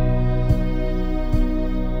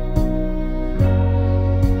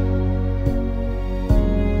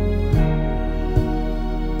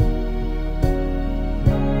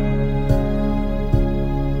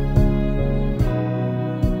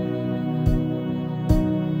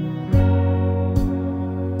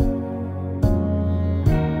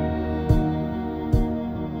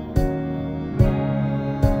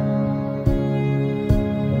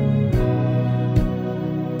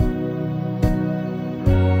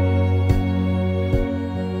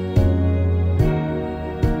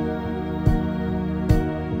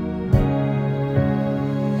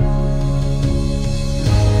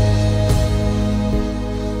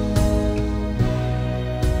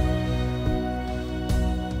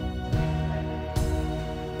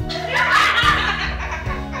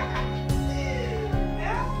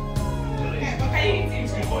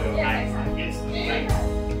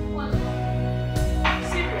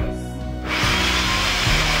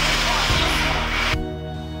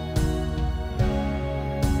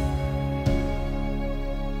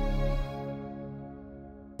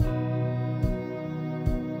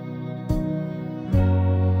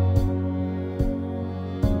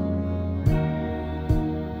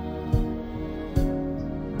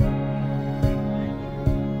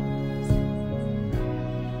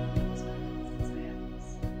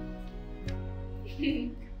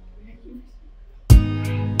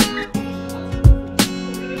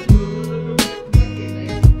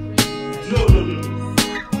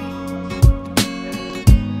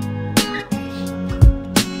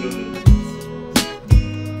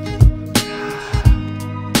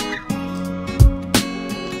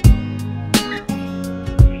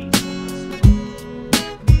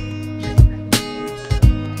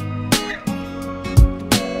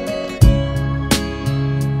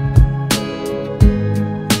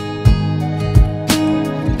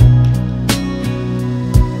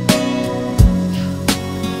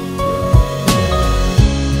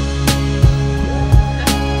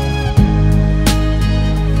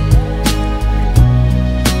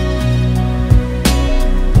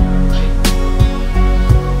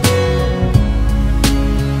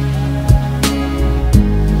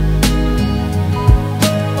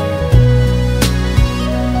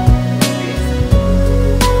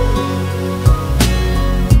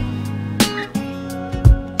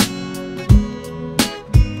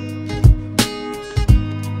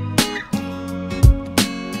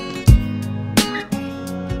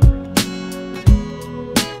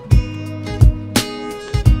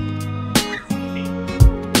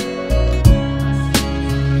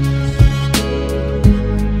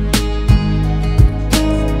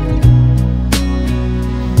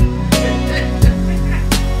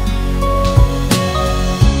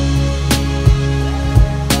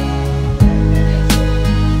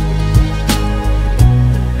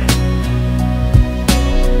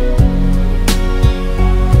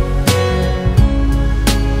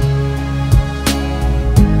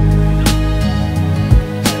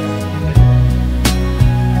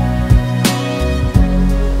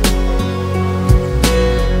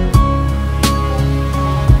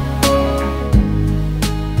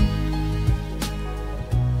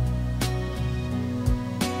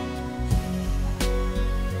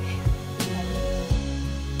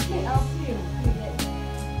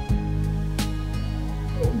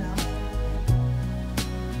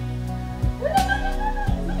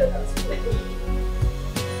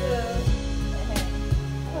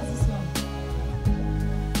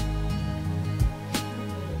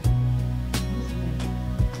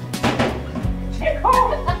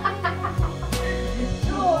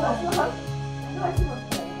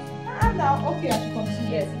 now. Okay, I should continue.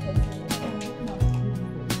 Yes, continue.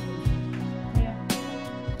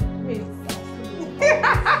 Wait.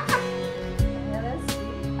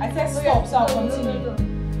 I said stop, so I'll continue. No.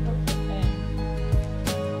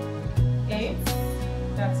 8.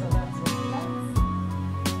 That's all.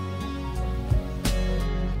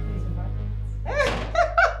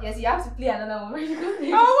 Yes, you have to play another one. Oh,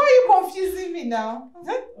 why are you confusing me now?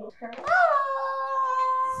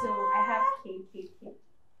 So I have K.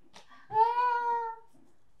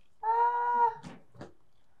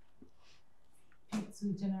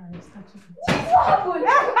 Too generous.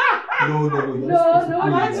 No.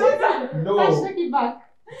 Let's take it back.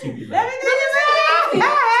 Let me do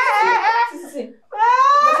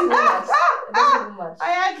I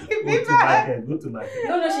keep it back. Go to market.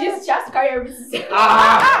 No, she has to carry everything. Hey,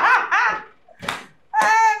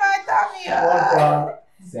 my tummy.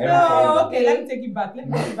 No, okay, let me take it back.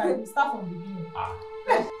 We'll start from the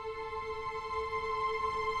beginning.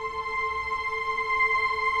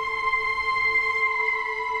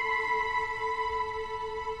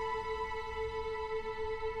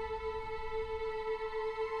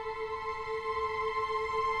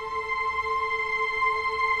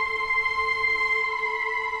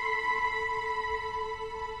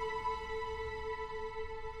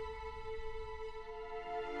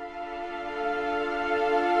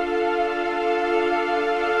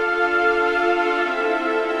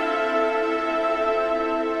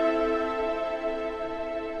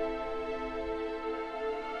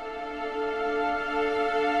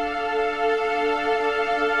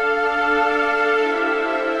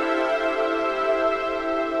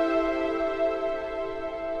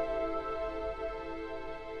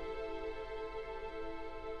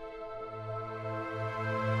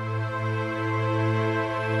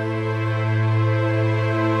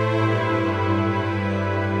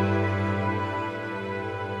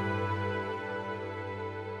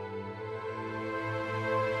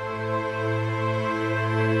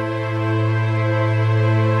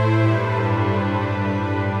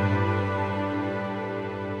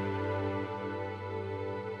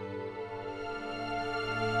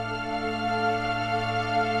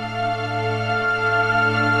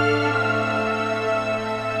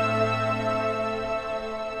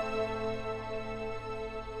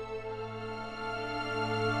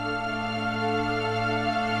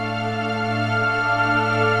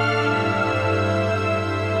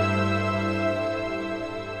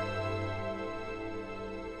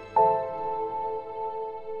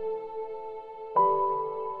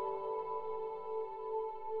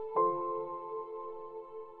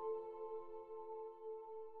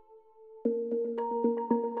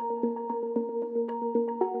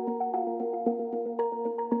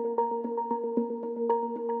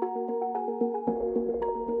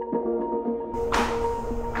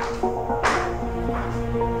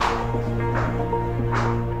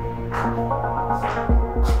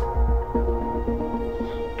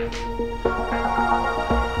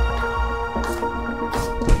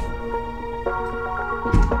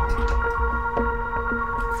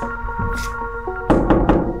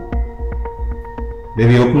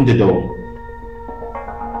 Baby, open the door.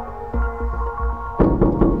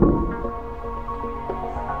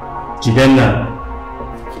 Jidenna.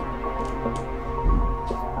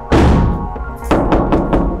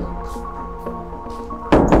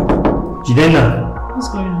 Jidenna. What's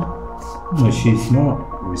going on? No, she's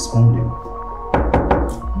not responding.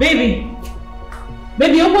 Baby!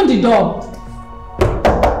 Baby, open the door!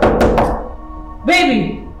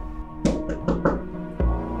 Baby!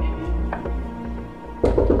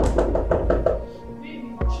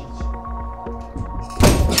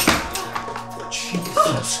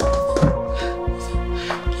 Jesus!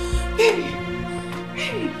 Baby!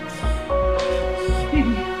 Baby!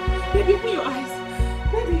 Baby! Baby, open your eyes!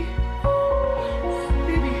 Baby!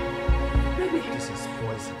 Baby! Baby! This is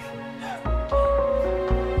poison.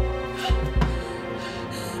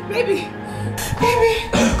 Baby! Baby!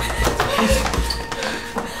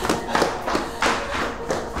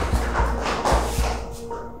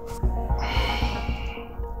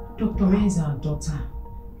 Doctor, where is our daughter?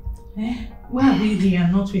 Why are we here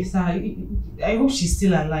and not with her? I hope she's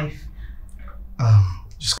still alive.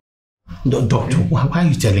 Doctor, why are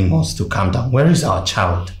you telling us to calm down? Where is our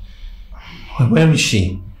child? Where is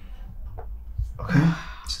she? Okay,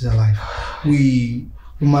 she's alive. We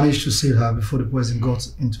managed to save her before the poison got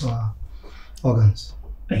into her organs.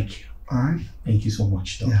 Thank you. Alright? Thank you so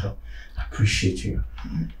much, Doctor. Yeah. I appreciate you.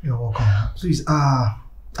 You're welcome. Please, I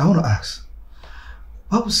want to ask,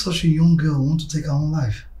 why would such a young girl want to take her own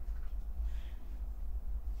life?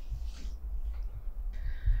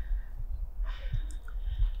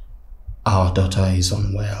 Our daughter is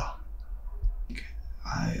unwell.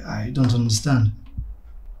 I don't understand.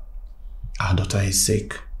 Our daughter is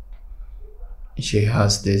sick. She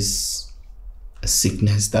has this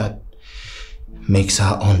sickness that makes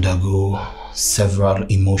her undergo several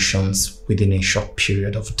emotions within a short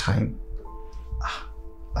period of time.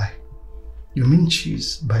 You mean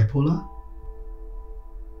she's bipolar?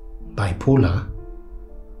 Bipolar?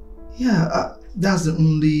 Yeah, that's the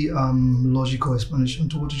only logical explanation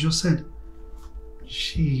to what you just said.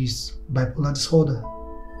 She's bipolar disorder.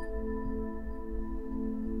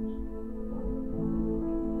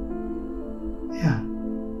 Yeah.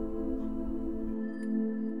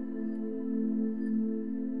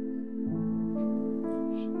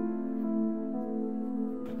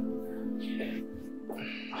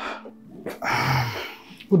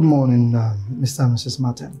 Good morning, Mr. and Mrs.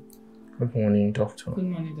 Martin. Good morning, doctor. Good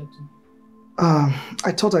morning, doctor.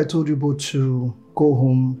 I thought I told you both to go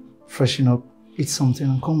home, freshen up, eat something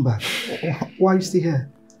and come back. Why are you still here?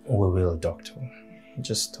 We will, doctor.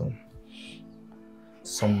 Just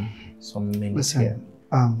some minutes here.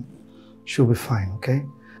 Listen, she'll be fine, okay?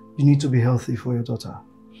 You need to be healthy for your daughter.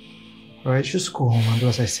 Alright, just go home and do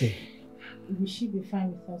as I say. Will she be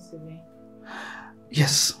fine with us today?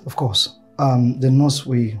 Yes, of course. The nurse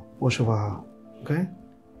will watch over her, okay?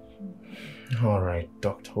 Alright,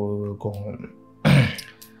 doctor, we will go home.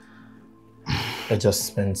 Let's just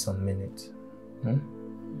spend some minutes.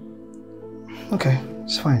 Okay,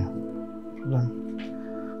 it's fine. No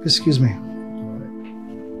problem. Excuse me.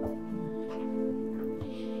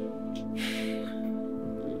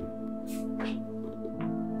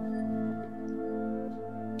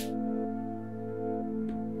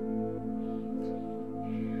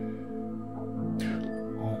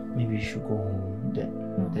 Maybe you should go home then.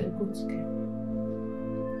 No, go to care.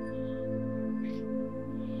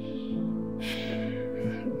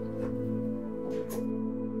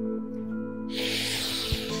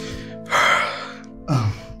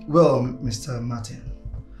 Well, Mr. Martin,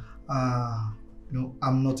 no,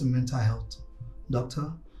 I'm not a mental health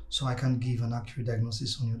doctor, so I can't give an accurate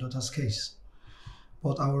diagnosis on your daughter's case.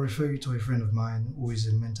 But I will refer you to a friend of mine who is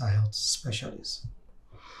a mental health specialist.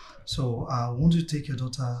 So I want you to take your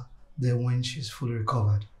daughter there when she's fully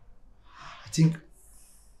recovered. I think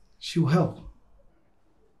she will help.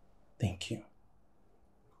 Thank you.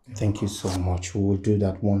 Thank you so much. We will do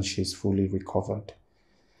that once she's fully recovered.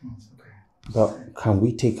 Okay. But can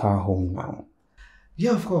we take her home now?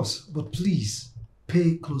 Yeah, of course. But please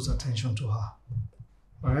pay close attention to her.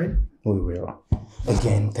 All right? We will.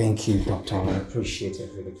 Again, thank you, doctor. I appreciate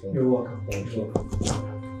everything. You're welcome. Thank you.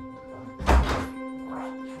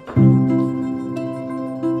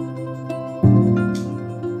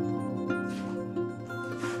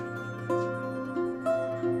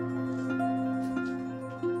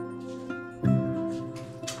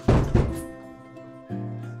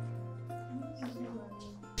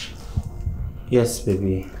 Yes,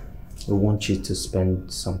 baby. We want you to spend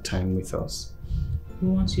some time with us. We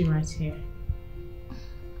want you right here.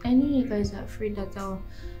 I know you guys are afraid that I'll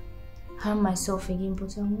harm myself again,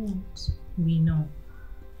 but I won't. We know.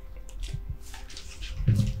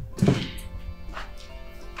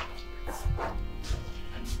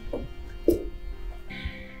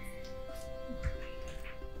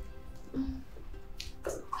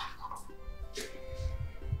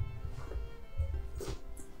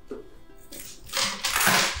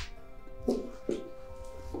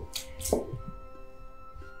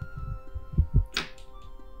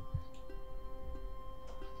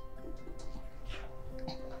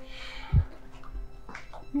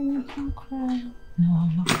 Don't cry. No,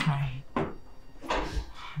 I'm not crying. I'm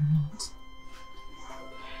not.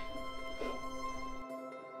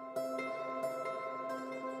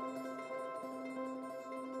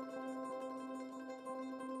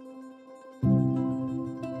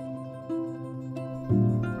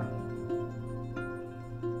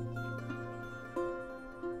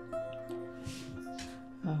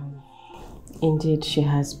 Indeed, she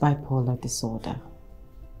has bipolar disorder.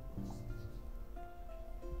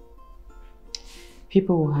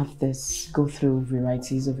 People who have this go through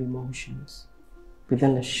varieties of emotions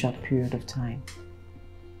within a short period of time.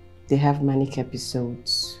 They have manic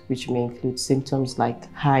episodes, which may include symptoms like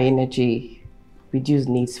high energy, reduced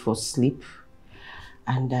needs for sleep,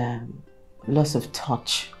 and loss of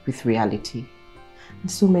touch with reality, and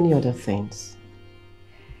so many other things.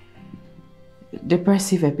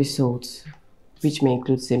 Depressive episodes, which may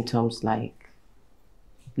include symptoms like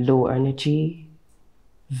low energy,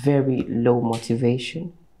 very low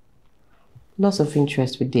motivation, loss of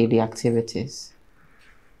interest with daily activities.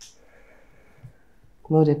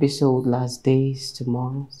 Mood episode lasts days to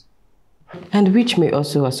months, and which may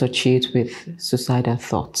also associate with suicidal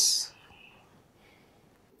thoughts.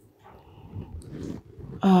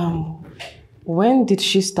 When did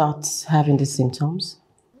she start having the symptoms?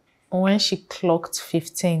 When she clocked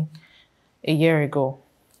 15 a year ago.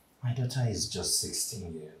 My daughter is just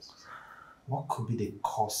 16 years. What could be the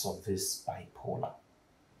cause of this bipolar?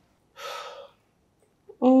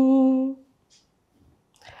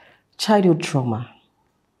 Childhood trauma,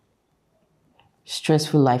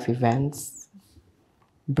 stressful life events,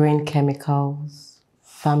 brain chemicals,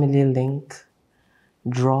 family link,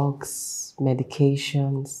 drugs,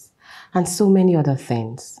 medications, and so many other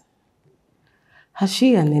things. Has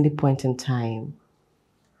she at any point in time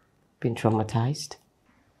been traumatized?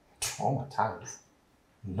 Traumatized?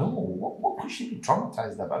 No, what could she be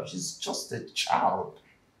traumatized about? She's just a child.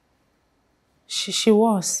 She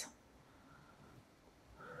was.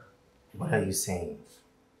 What are you saying?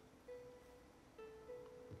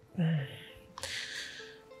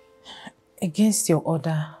 Against your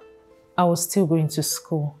order, I was still going to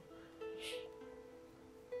school.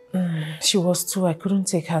 She was 2, I couldn't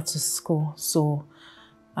take her to school, so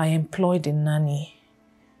I employed a nanny.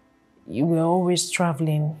 You were always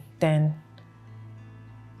traveling then,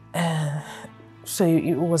 so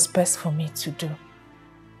it was best for me to do.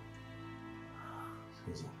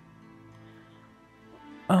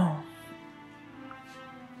 Oh.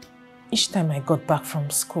 Each time I got back from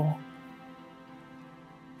school,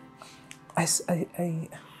 I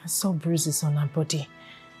saw bruises on her body.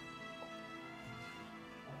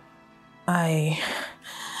 And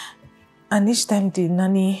each time the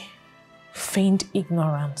nanny feigned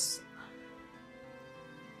ignorance.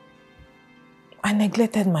 I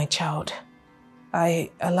neglected my child.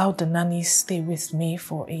 I allowed the nanny stay with me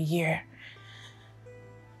for a year.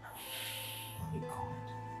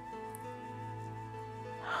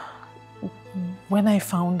 When I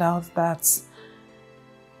found out that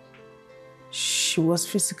she was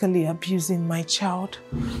physically abusing my child,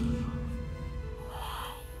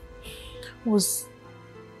 was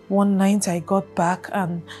one night I got back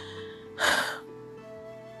and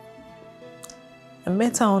I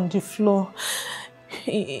met her on the floor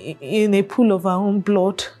in a pool of her own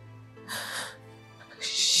blood.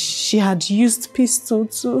 She had used pistol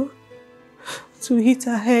to hit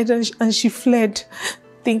her head and she fled,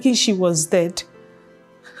 thinking she was dead.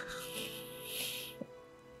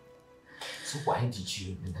 So why did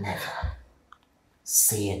you never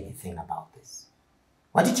say anything about this?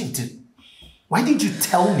 What did you do? Why didn't you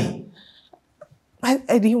tell me? I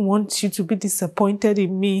didn't want you to be disappointed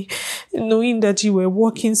in me, knowing that you were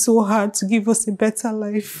working so hard to give us a better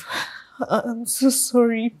life. I'm so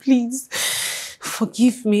sorry. Please,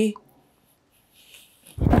 forgive me.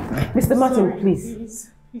 Mr. Martin,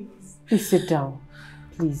 please. Please sit down.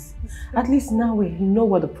 Please. At least now we know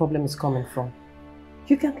where the problem is coming from.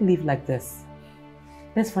 You can't live like this.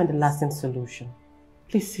 Let's find a lasting solution.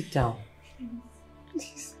 Please sit down.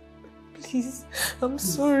 Please. Please. I'm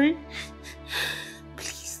sorry.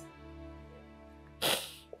 Please.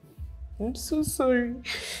 I'm so sorry.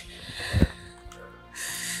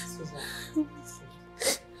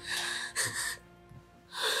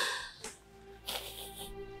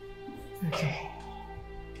 Okay.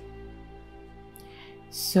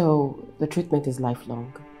 So, the treatment is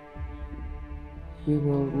lifelong. We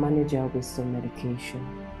will manage her with some medication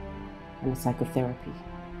and psychotherapy.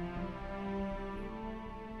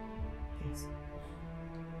 Yes.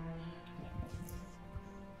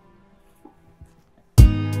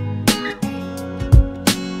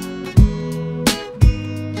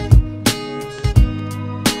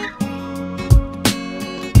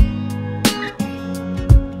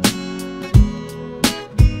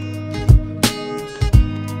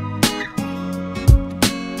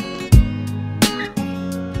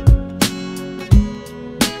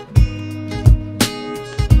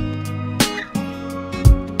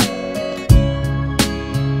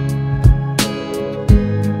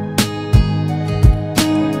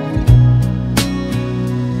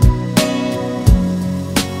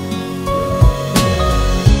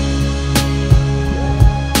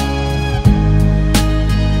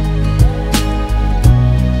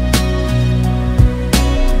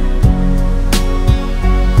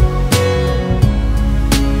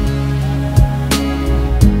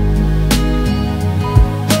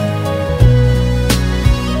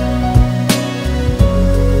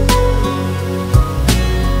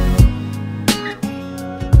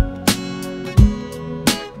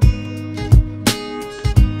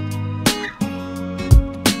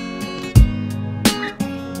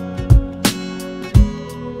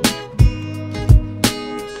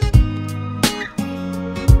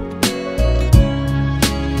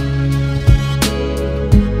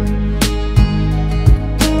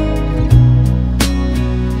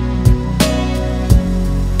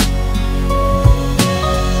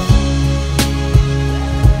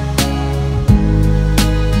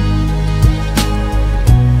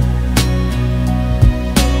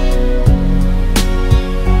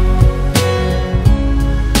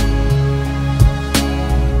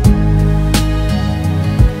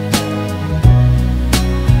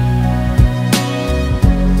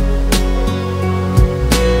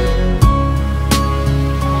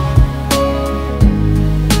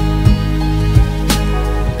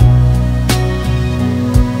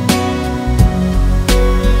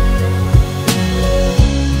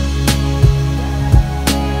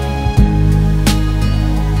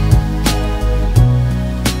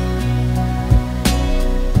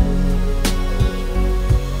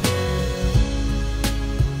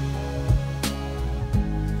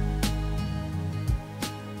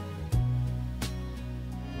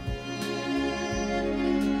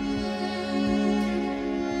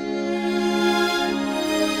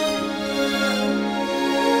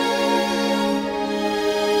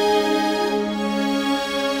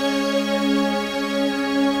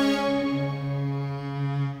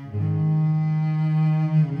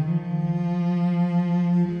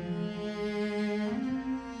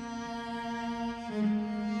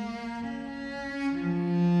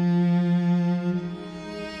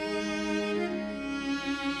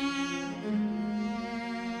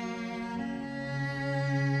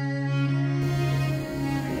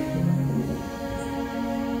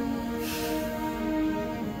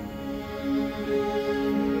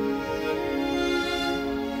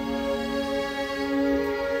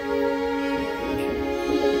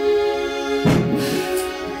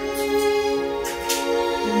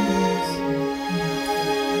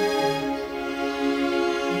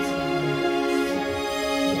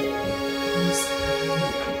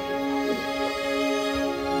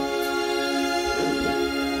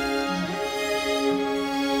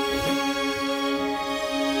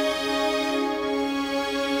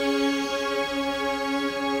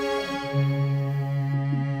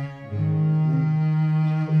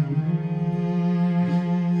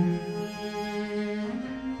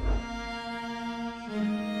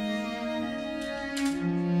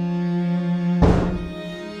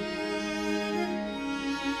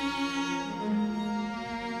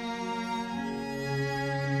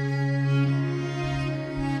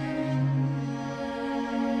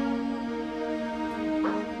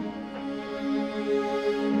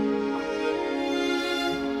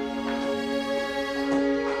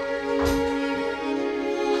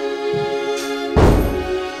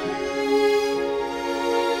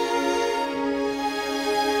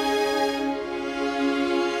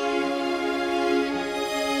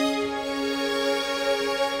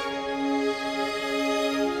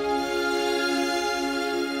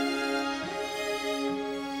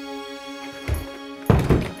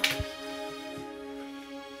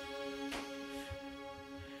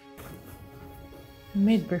 I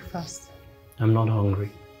made breakfast. I'm not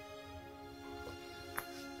hungry.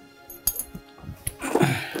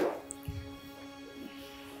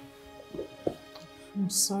 I'm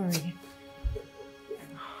sorry.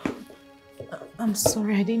 I'm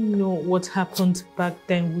sorry, I didn't know what happened back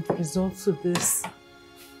then would result to this.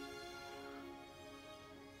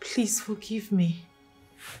 Please forgive me.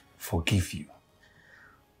 Forgive you?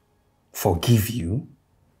 Forgive you?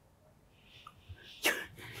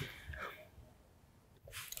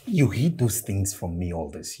 You hid those things from me all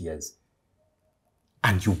these years.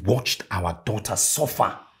 And you watched our daughter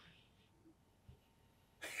suffer.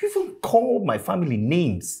 You even called my family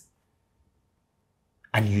names.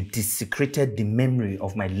 And you desecrated the memory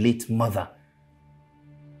of my late mother.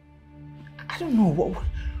 I don't know,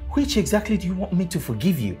 which exactly do you want me to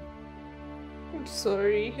forgive you? I'm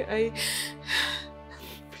sorry.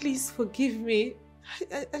 Please forgive me.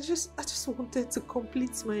 I just wanted to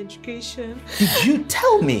complete my education. Did you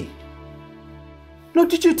tell me? No,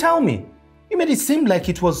 did you tell me? You made it seem like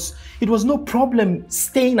it was no problem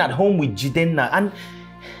staying at home with Jidenna, and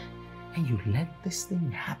you let this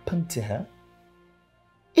thing happen to her?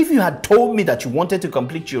 If you had told me that you wanted to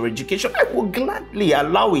complete your education, I would gladly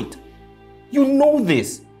allow it. You know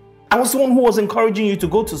this. I was the one who was encouraging you to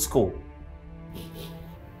go to school.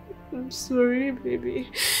 I'm sorry, baby.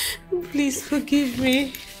 Please forgive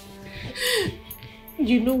me.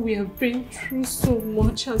 You know we have been through so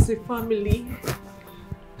much as a family.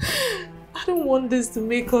 I don't want this to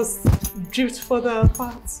make us drift further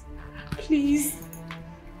apart. Please.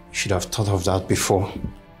 You should have thought of that before.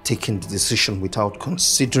 Taking the decision without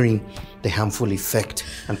considering the harmful effect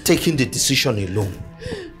and taking the decision alone.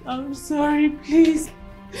 I'm sorry, please.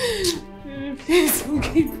 Please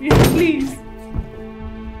forgive me, please.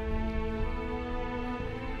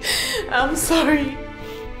 I'm sorry.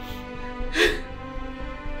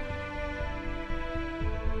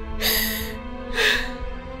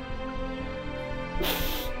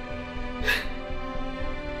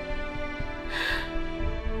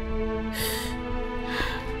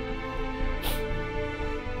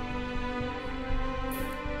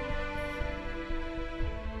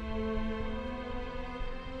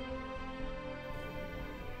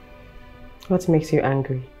 What makes you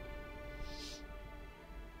angry?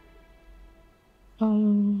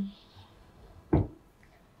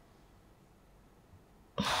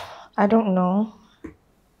 I don't know.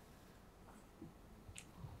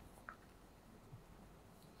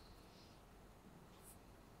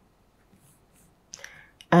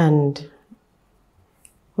 And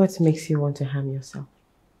what makes you want to harm yourself?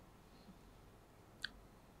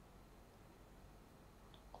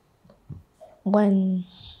 When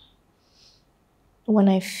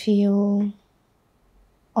I feel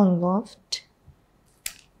unloved,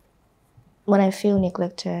 when I feel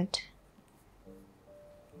neglected,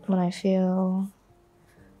 when I feel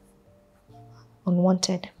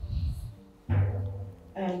unwanted.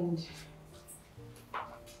 And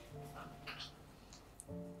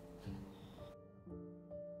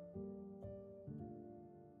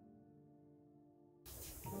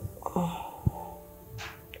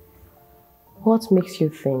what makes you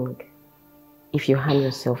think if you harm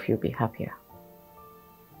yourself, you'll be happier?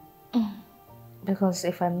 Because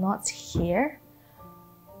if I'm not here,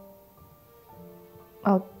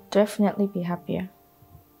 I'll definitely be happier.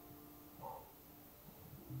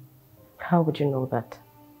 How would you know that?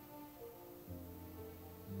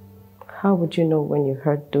 How would you know when you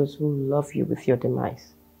hurt those who love you with your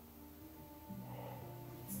demise?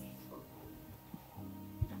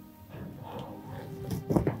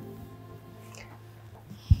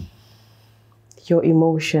 Your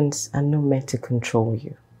emotions are not meant to control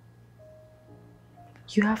you.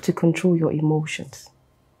 You have to control your emotions.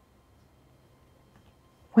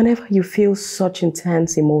 Whenever you feel such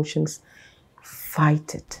intense emotions,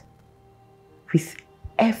 fight it with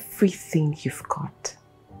everything you've got.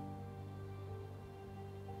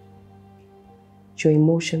 Your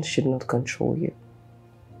emotions should not control you.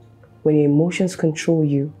 When your emotions control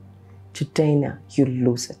you, Jidenna, you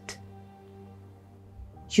lose it.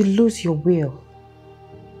 You lose your will.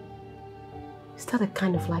 Is that the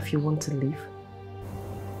kind of life you want to live?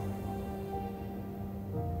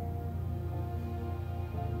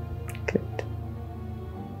 Good.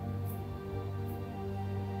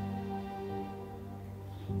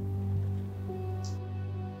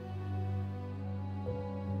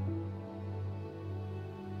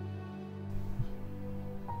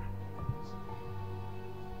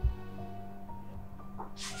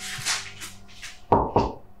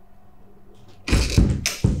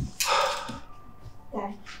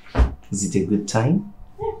 Is it a good time?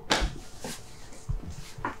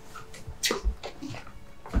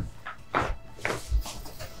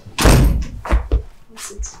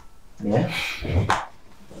 Yeah?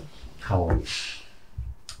 How are you?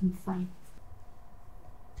 I'm fine.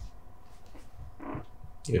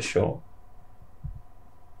 You're sure?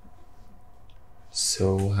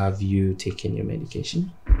 So, have you taken your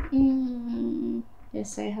medication?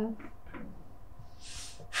 Yes, I have.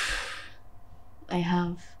 I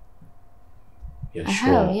have. You're I sure?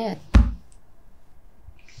 have, yeah.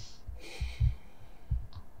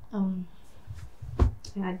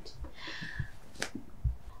 Dad,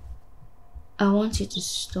 I want you to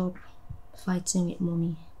stop fighting with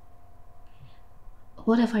mommy.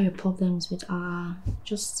 Whatever your problems with are,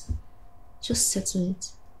 just settle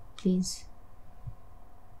it, please.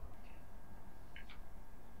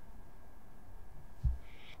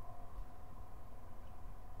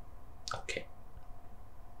 Okay.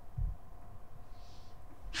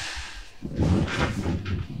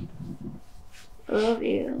 I love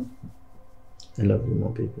you. I love you more,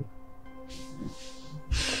 baby.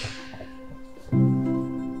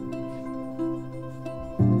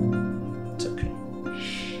 It's okay.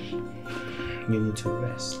 You need to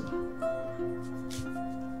rest.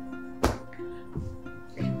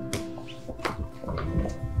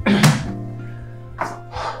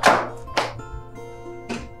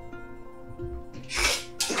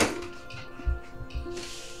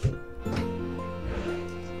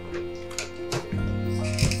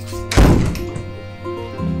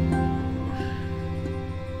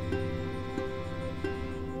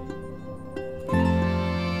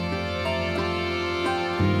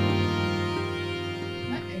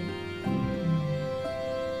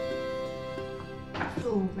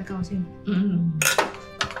 Like I was saying.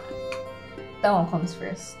 That one comes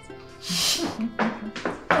first.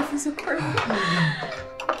 That is so crazy.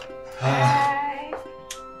 Hi.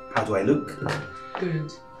 How do I look?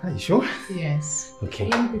 Good. Are you sure? Yes. Okay.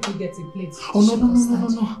 Young people get a plate. Oh, no.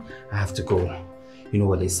 I have to go. You know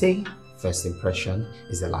what they say? First impression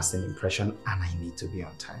is the lasting impression, and I need to be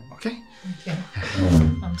on time, okay? Okay.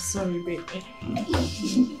 I'm sorry, baby.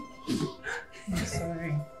 I'm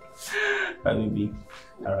sorry. Baby.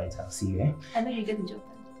 All right, I'll see you, eh? I know you get the job.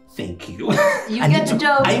 Thank you. You get the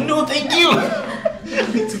job. I know, thank you.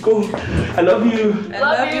 I need to go. I love you. I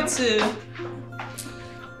love you too.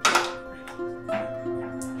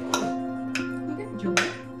 You get the job.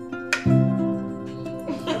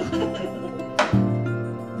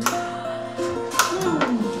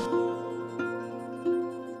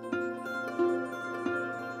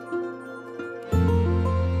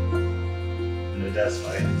 No, that's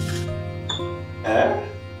fine.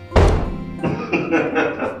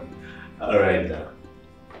 All right now.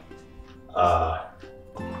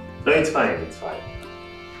 No, it's fine. It's fine.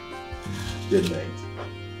 Good night.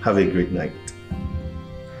 Have a great night.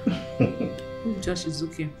 Josh is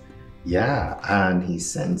okay. Yeah, and he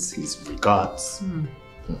sends his regards.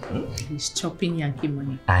 He's chopping Yankee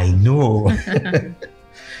money. I know.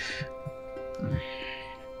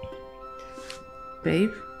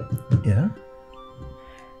 Babe? Yeah?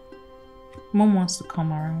 Mom wants to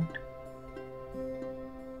come around.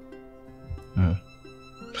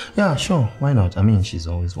 Yeah, sure. Why not? I mean, she's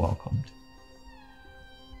always welcomed.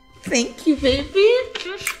 Thank you, baby.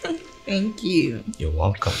 Thank you. You're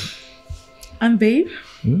welcome. And babe?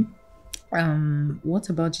 What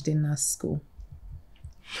about Jidena's school?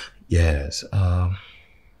 Yes,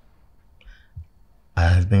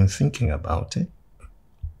 I've been thinking about it.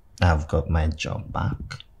 I've got my job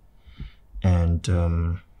back. And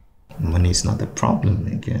money's not the problem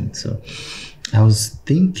again. So I was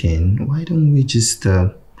thinking, why don't we just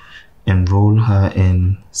enroll her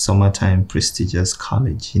in summertime prestigious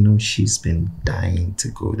college? You know, she's been dying to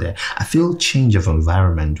go there. I feel change of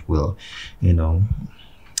environment will,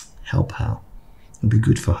 help her. It'll be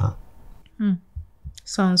good for her.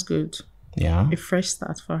 Sounds good. Yeah. A fresh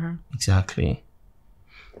start for her. Exactly.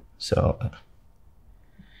 So,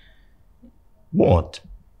 what?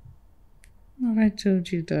 I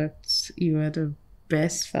told you that you are the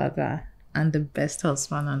best father and the best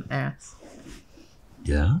husband on earth.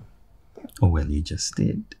 Yeah? Oh, well, you just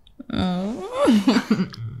did. Oh.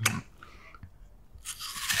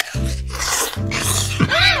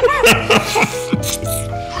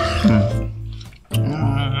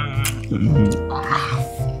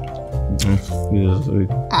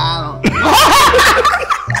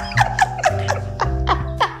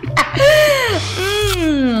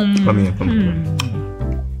 Come here, come here.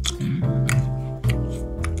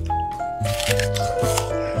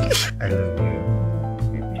 I love you.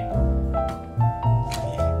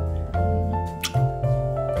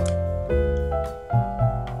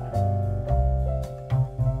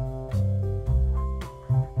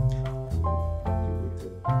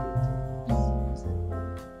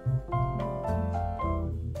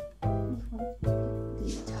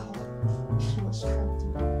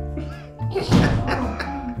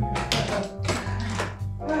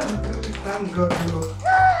 I'm good.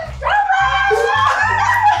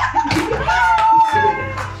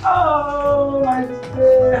 Oh, my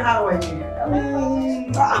dear. How are you?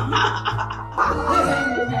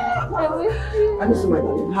 I miss you, my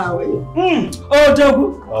darling. How are you? Oh,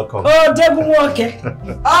 Dogu. Welcome. Oh, Dogu Walker.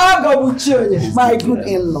 Oh, Gobu my good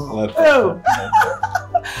in-law. Oh.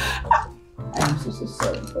 I'm so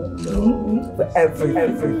sorry for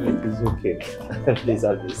everything. It's okay. Please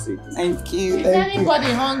have a seat. Thank you. Is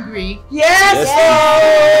anybody hungry? Yes.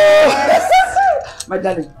 Yes. My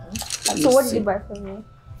darling. So what did you buy for me?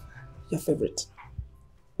 Your favorite.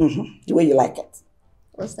 The way you like it.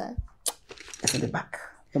 What's that? It's in the back.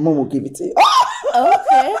 Your mom will give it to you.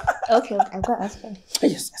 Okay. Okay. I've got to ask her.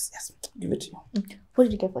 Yes. Give it to you. What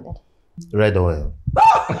did you get for that? Red oil.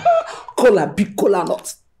 Cola, big cola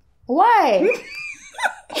nut. Why?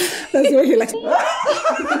 That's the way he likes it.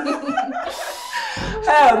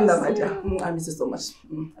 No, my dear. I miss you so much.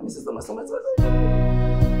 I miss you so much.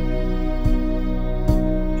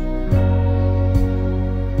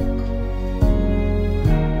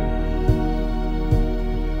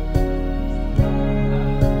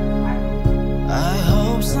 I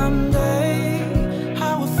hope someday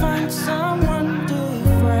I will find someone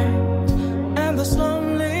different, and those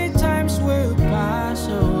lonely times will pass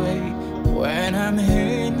away when I'm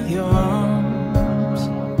in your arms.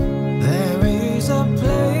 There is a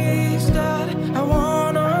place that I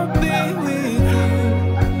wanna be with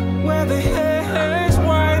you, where the air is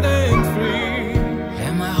wide and free,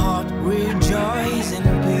 and my heart rejoices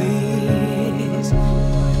in peace.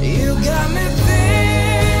 You got me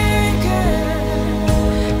thinking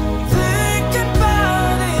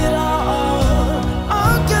about it all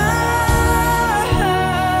again.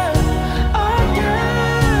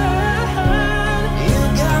 You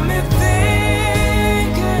got me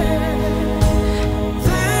thinking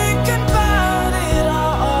about it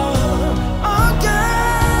all again.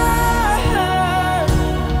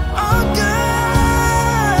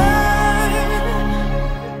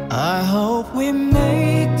 I hope we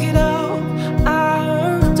make it out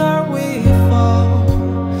after we fall.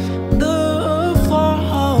 The fall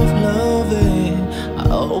of loving, I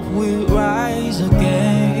hope we rise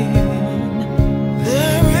again.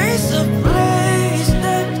 There is a place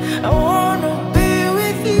that I wanna be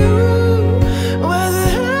with you, where the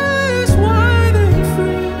air is wide and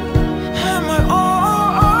free, and my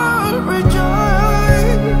heart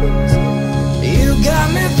rejoices. You got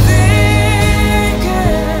me thinking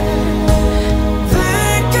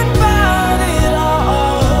about it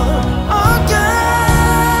all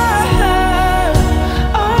again.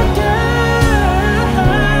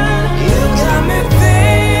 You got me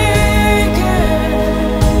thinking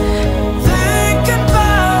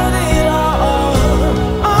about it all again. You got me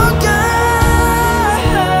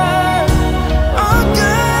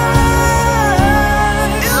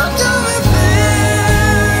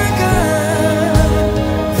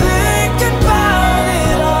thinking about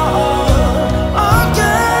it all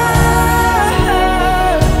again.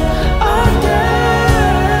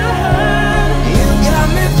 You got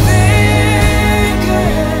me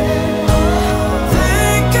thinking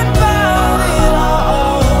about it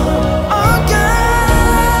all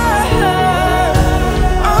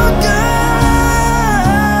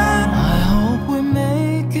again. I hope we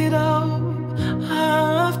make it out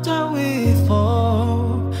after we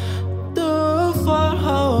fall. The fall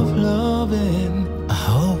of loving, I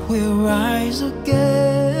hope we rise again.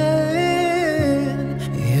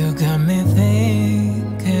 You got me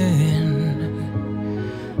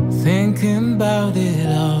thinking about it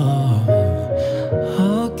all